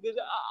just because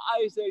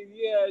I said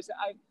yes.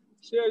 I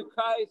shared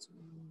Christ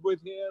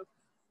with him.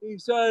 He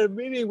started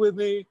meeting with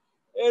me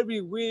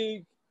every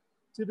week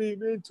to be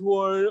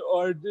mentored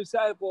or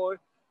discipled,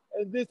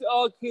 and this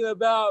all came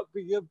about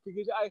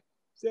because I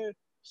said,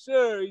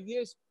 sure,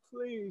 yes,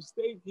 please,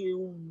 thank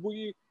you. Will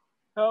you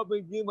help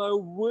me get my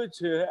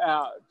wheelchair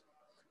out?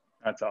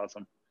 That's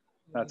awesome.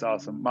 That's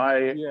awesome.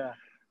 Yeah.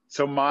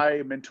 So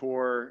my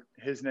mentor,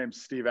 his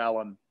name's Steve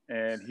Allen,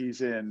 and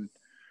he's in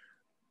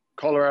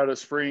Colorado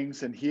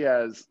Springs, and he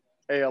has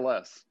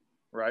ALS,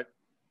 right?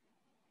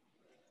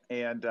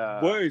 And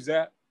where is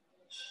that?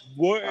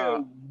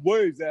 Where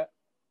is that?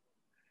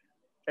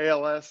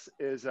 ALS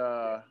is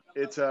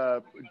it's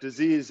a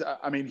disease.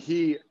 I mean,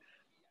 he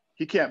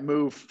can't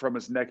move from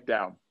his neck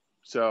down.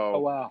 So Oh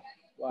wow.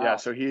 yeah,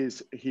 so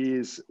he's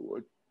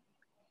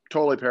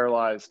totally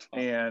paralyzed,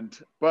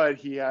 but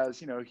he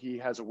has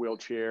a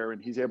wheelchair,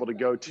 and he's able to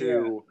go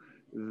to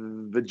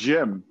the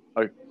gym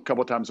a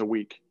couple of times a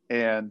week.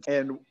 And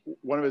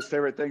one of his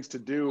favorite things to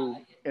do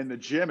in the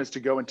gym is to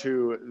go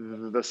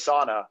into the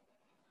sauna.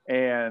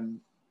 And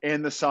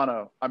in the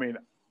sauna, I mean,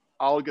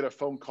 I'll get a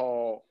phone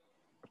call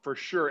for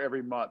sure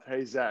every month.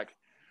 Hey, Zach,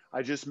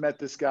 I just met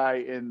this guy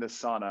in the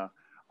sauna.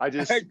 I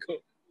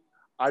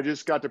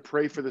just got to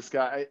pray for this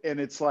guy. And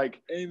it's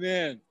like,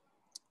 amen.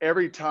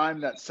 Every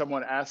time that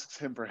someone asks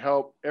him for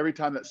help, every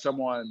time that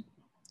someone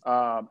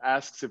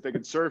asks if they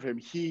can serve him,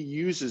 he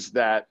uses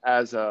that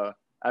as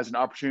an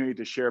opportunity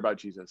to share about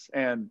Jesus.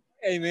 And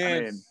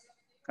amen.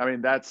 I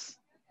mean that's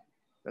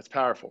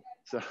powerful.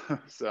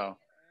 So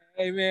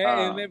amen.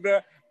 Amen, bro.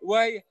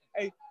 Why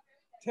I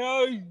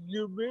tell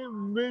your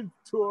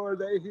mentor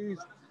that he's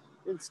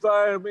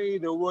inspired me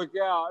to work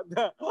out.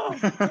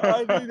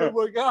 I need to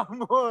work out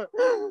more.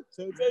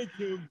 So thank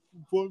you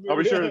for me. I'll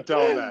be sure to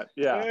tell him that.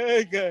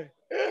 Yeah. Okay.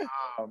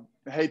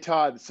 Hey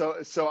Todd, so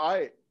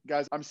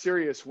I'm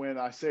serious when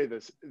I say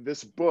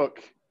this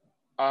book,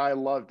 I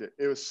loved it.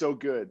 It was so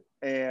good.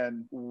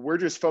 And we're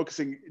just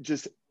focusing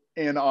just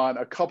in on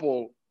a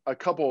couple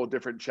of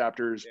different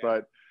chapters,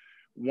 but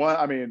one,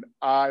 I mean,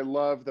 I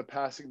love the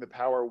passing the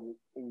power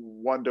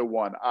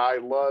 1-to-1. I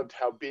loved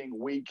how being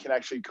weak can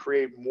actually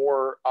create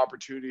more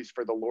opportunities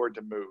for the Lord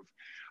to move.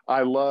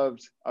 I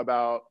loved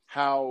about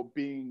how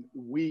being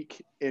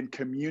weak in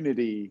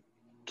community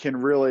can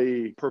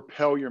really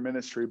propel your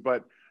ministry.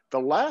 But the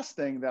last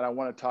thing that I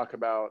want to talk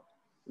about,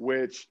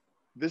 which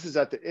this is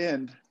at the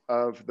end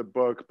of the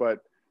book, but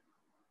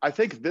I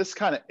think this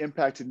kind of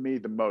impacted me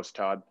the most,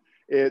 Todd.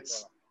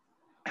 It's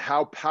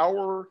how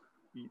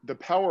the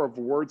power of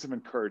words of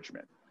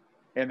encouragement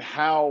and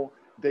how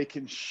they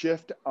can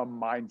shift a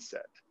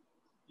mindset.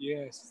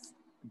 Yes.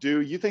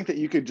 Do you think that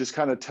you could just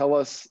kind of tell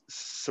us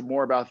some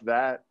more about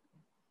that?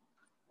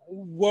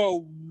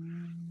 Well,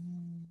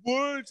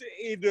 words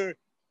either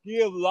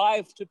give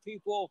life to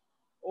people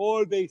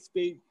or they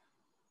speak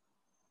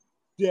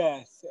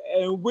death.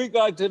 And we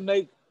got to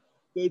make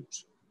the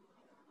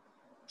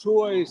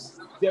choice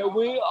that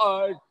we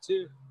are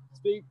to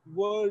speak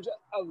words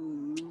of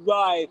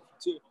life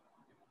to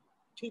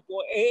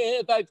people.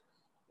 In fact,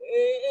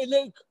 isn't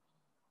it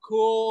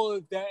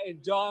cool that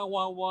in John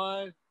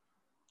 1:1,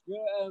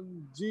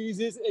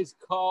 Jesus is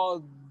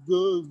called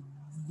the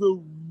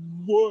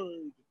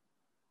Word.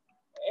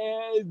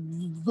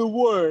 And the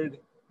Word.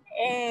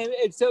 And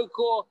it's so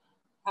cool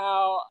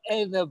how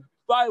in the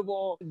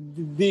Bible,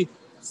 the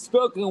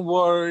spoken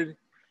word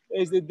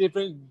is a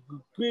different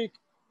Greek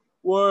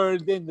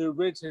word than the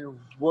written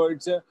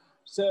word. So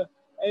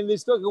and the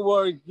spoken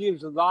word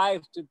gives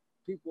life to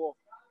people.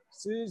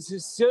 So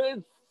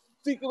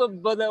think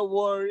about that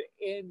word,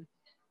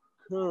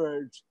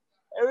 encourage.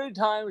 Every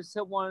time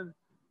someone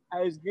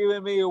has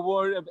given me a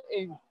word of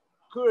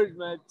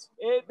encouragement,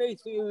 it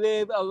makes me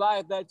live a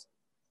life that's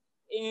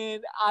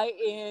in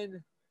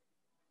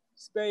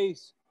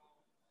space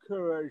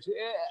courage.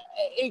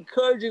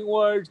 Encouraging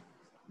words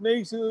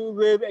makes you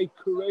live a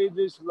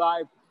courageous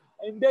life.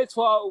 And that's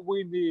what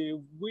we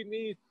need. We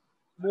need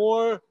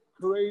more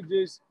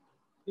courageous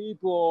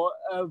people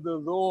of the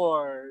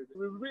Lord.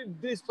 We're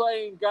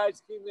displaying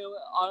God's kingdom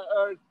on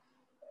earth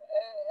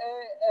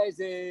as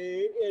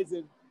in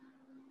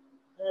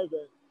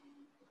heaven.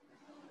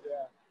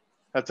 Yeah.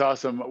 That's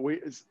awesome.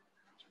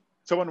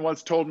 Someone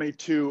once told me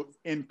to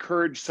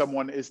encourage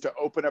someone is to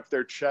open up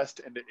their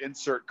chest and to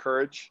insert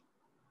courage.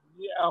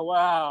 Yeah,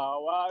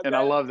 wow. And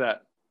I love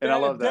that. And I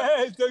love that.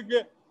 That is so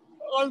good.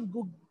 I'm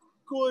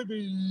going to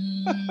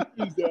use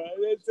that.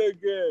 That's so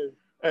good.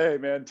 Hey,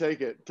 man,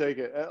 take it.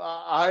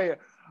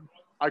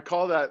 I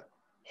call that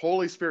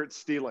Holy Spirit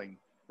stealing,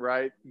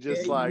 right?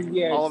 Just like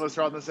all of us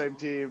are on the same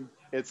team.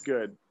 It's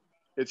good.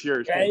 It's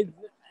yours. Okay.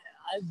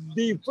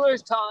 The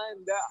first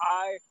time that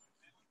I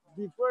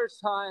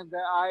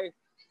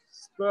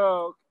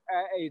spoke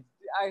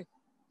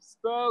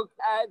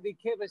at the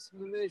campus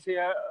ministry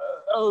at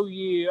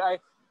OU. I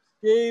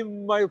gave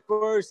my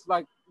first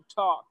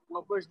talk,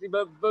 my first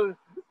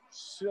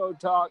show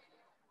talk,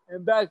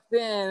 and back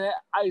then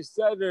I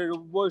stuttered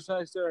worse than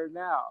I stutter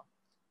now,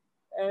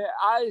 and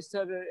I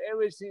stuttered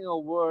every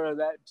single word of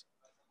that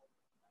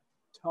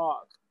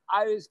talk.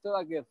 I just felt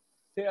like a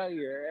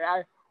failure. And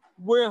I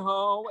went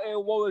home,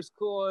 and what was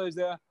cool is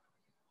the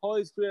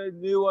Holy Spirit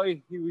knew what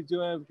He was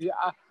doing.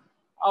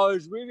 I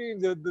was reading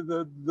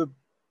the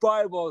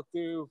Bible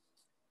through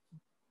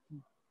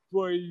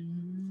for a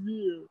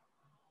year,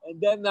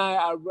 And that night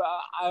I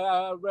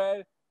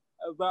read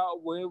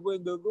about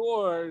when the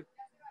Lord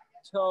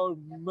told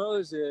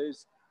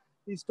Moses,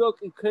 he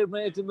spoke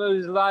encouragement into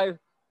Moses' life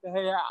that,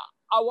 hey,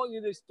 I want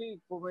you to speak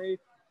for me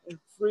and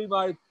free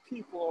my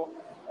people.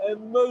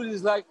 And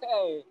Moses like,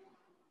 hey,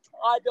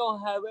 I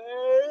don't have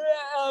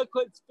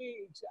eloquent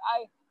speech.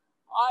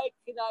 I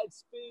cannot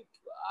speak.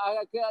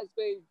 I cannot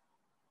speak.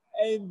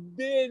 And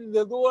then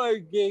the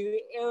Lord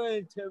gave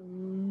Aaron to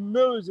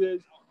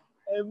Moses,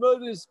 and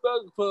Moses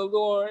spoke for the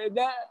Lord, and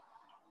that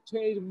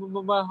changed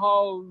my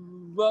whole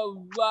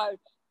life.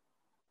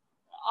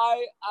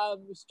 I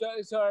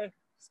started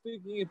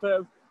speaking in front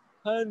of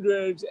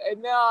hundreds,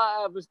 and now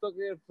I have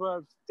spoken in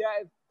front of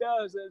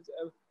thousands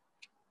of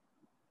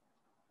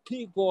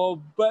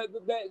people. But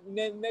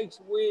then next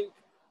week,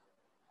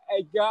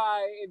 a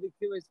guy in the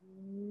chemist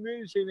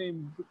ministry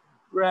named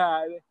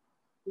Brad,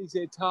 he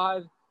said,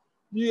 Todd,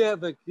 you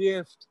have a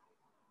gift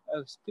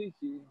of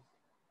speaking.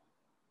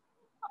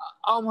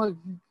 Oh my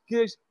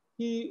gosh,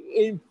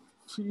 he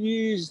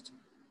infused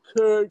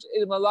courage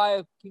in my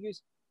life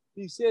because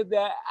he said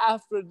that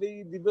after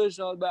the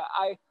devotional that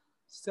I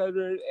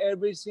stuttered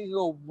every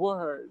single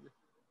word.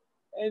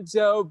 And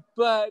so,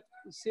 but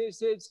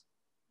since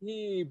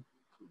he,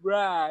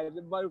 Brad,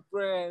 my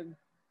friend,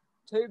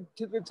 took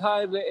the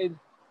time to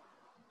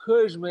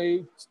encourage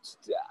me,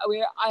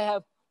 I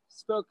have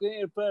spoken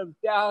in front of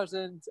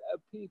thousands of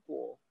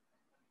people.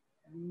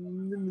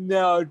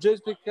 No,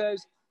 just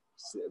because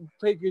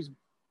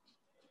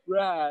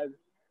Brad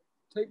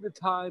take the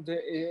time to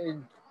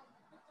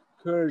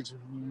encourage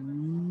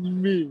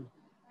me.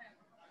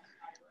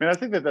 Man, I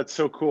think that's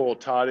so cool,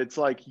 Todd. It's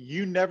like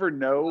you never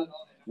know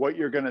what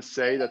you're going to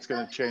say that's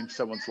going to change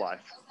someone's life.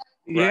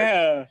 Right?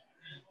 Yeah.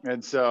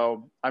 And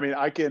so, I mean,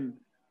 I can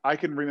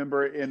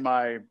remember in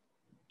my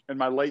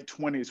late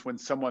 20s when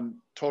someone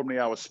told me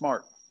I was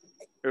smart.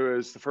 It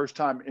was the first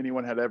time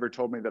anyone had ever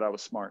told me that I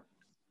was smart.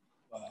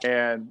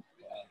 And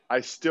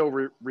I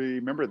still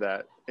remember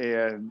that.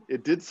 And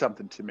it did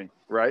something to me,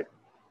 right?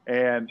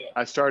 And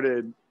I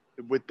started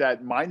with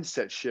that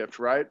mindset shift,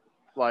 right?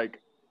 Like,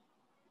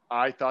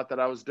 I thought that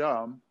I was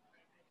dumb.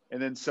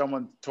 And then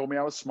someone told me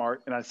I was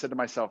smart. And I said to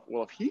myself,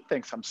 well, if he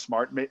thinks I'm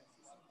smart,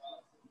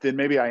 then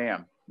maybe I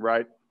am,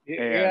 right?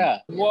 Yeah.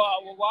 Well,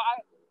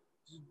 I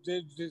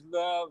just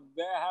love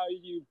that how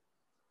you've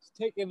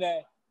taken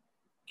that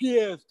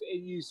gift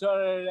and you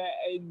started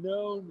a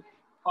known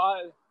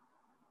podcast.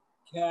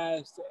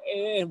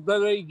 And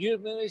brother, your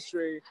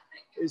ministry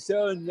is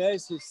so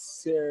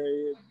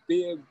necessary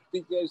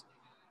because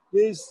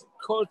this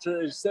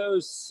culture is so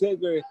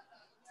segregated.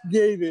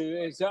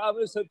 And so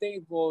I'm so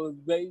thankful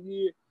that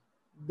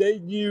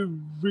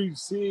you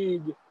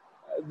received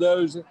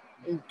those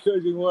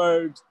encouraging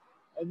words.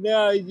 And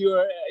now you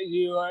are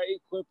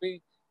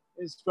equipping,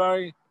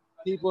 inspiring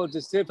people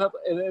to step up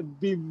and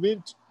be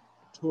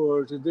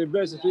mentors and the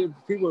best of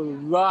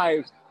people's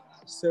lives.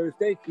 So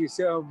thank you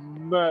so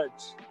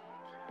much.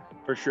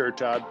 For sure,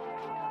 Todd.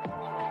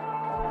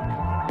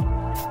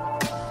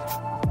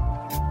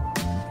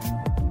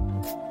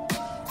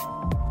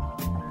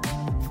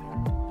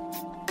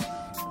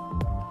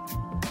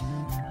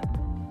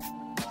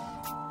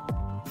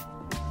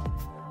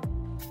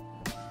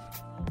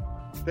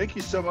 Thank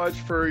you so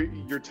much for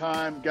your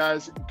time.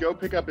 Guys, go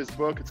pick up his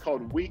book. It's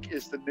called Weak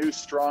is the New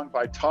Strong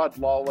by Todd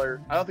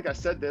Lawler. I don't think I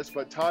said this,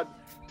 but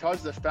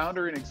Todd's the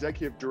founder and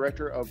executive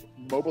director of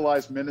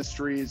Mobilize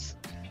Ministries.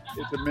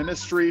 It's a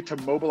ministry to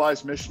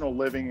mobilize missional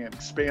living and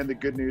expand the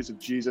good news of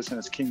Jesus and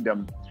his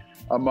kingdom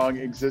among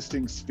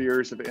existing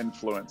spheres of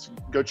influence.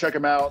 Go check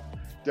him out,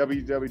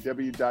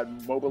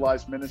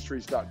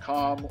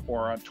 www.mobilizeministries.com,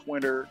 or on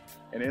Twitter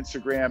and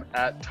Instagram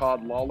at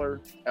Todd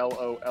Lawler,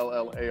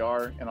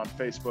 Lollar, and on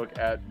Facebook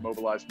at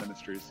Mobilize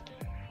Ministries.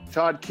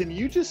 Todd, can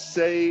you just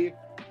say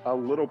a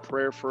little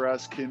prayer for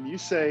us? Can you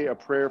say a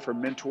prayer for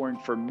mentoring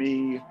for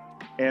me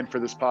and for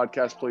this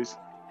podcast, please?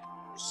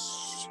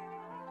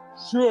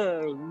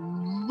 Sure.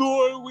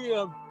 Lord, we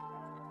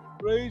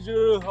praise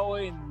your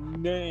holy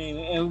name.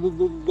 And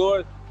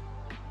Lord,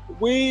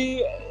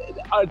 we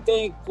are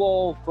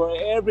thankful for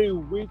every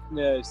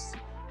weakness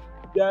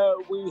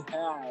that we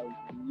have,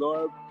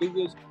 Lord,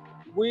 because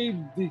we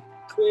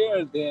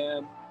declare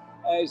them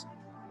as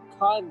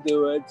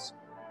conduits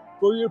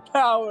for your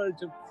power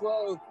to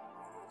flow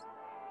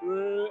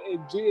through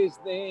in Jesus'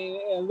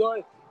 name. And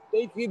Lord,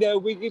 thank you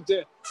that we get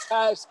to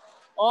pass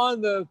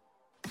on the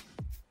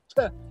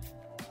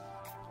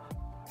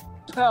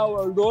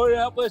power. Lord,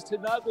 help us to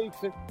not be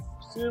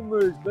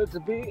consumers, but to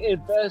be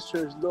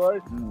investors,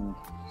 Lord.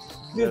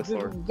 Yes,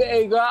 Lord.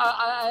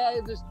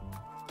 I just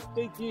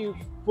thank you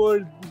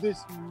for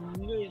this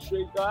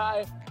ministry,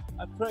 God.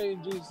 I pray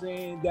in Jesus'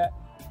 name that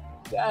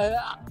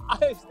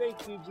I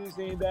thank you, Jesus'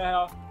 name, that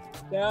how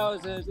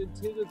thousands and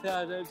tens of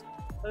thousands,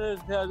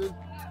 hundreds of thousands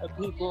of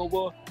people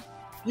will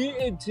get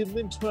into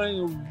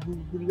mentoring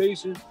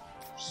relationships,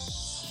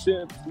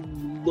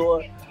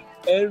 Lord,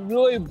 and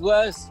really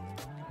bless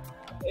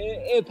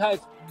and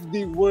impact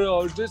the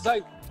world, just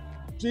like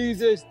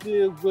Jesus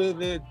did with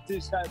the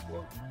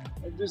disciples,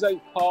 and just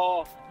like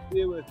Paul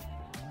did with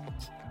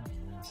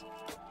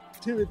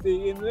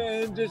Timothy,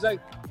 and just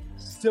like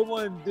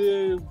someone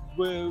did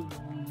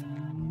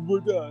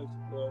with us,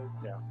 Lord.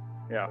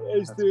 Yeah.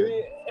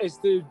 It's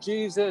through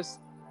Jesus'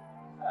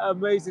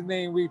 amazing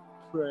name we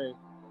pray.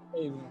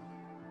 Amen.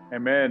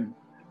 Amen.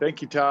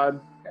 Thank you,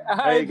 Todd.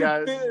 Hey,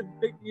 guys.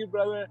 Thank you,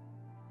 brother.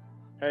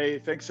 Hey,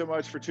 thanks so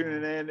much for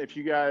tuning in. If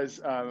you guys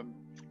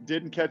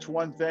didn't catch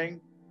one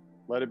thing,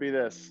 let it be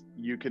this: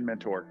 you can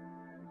mentor.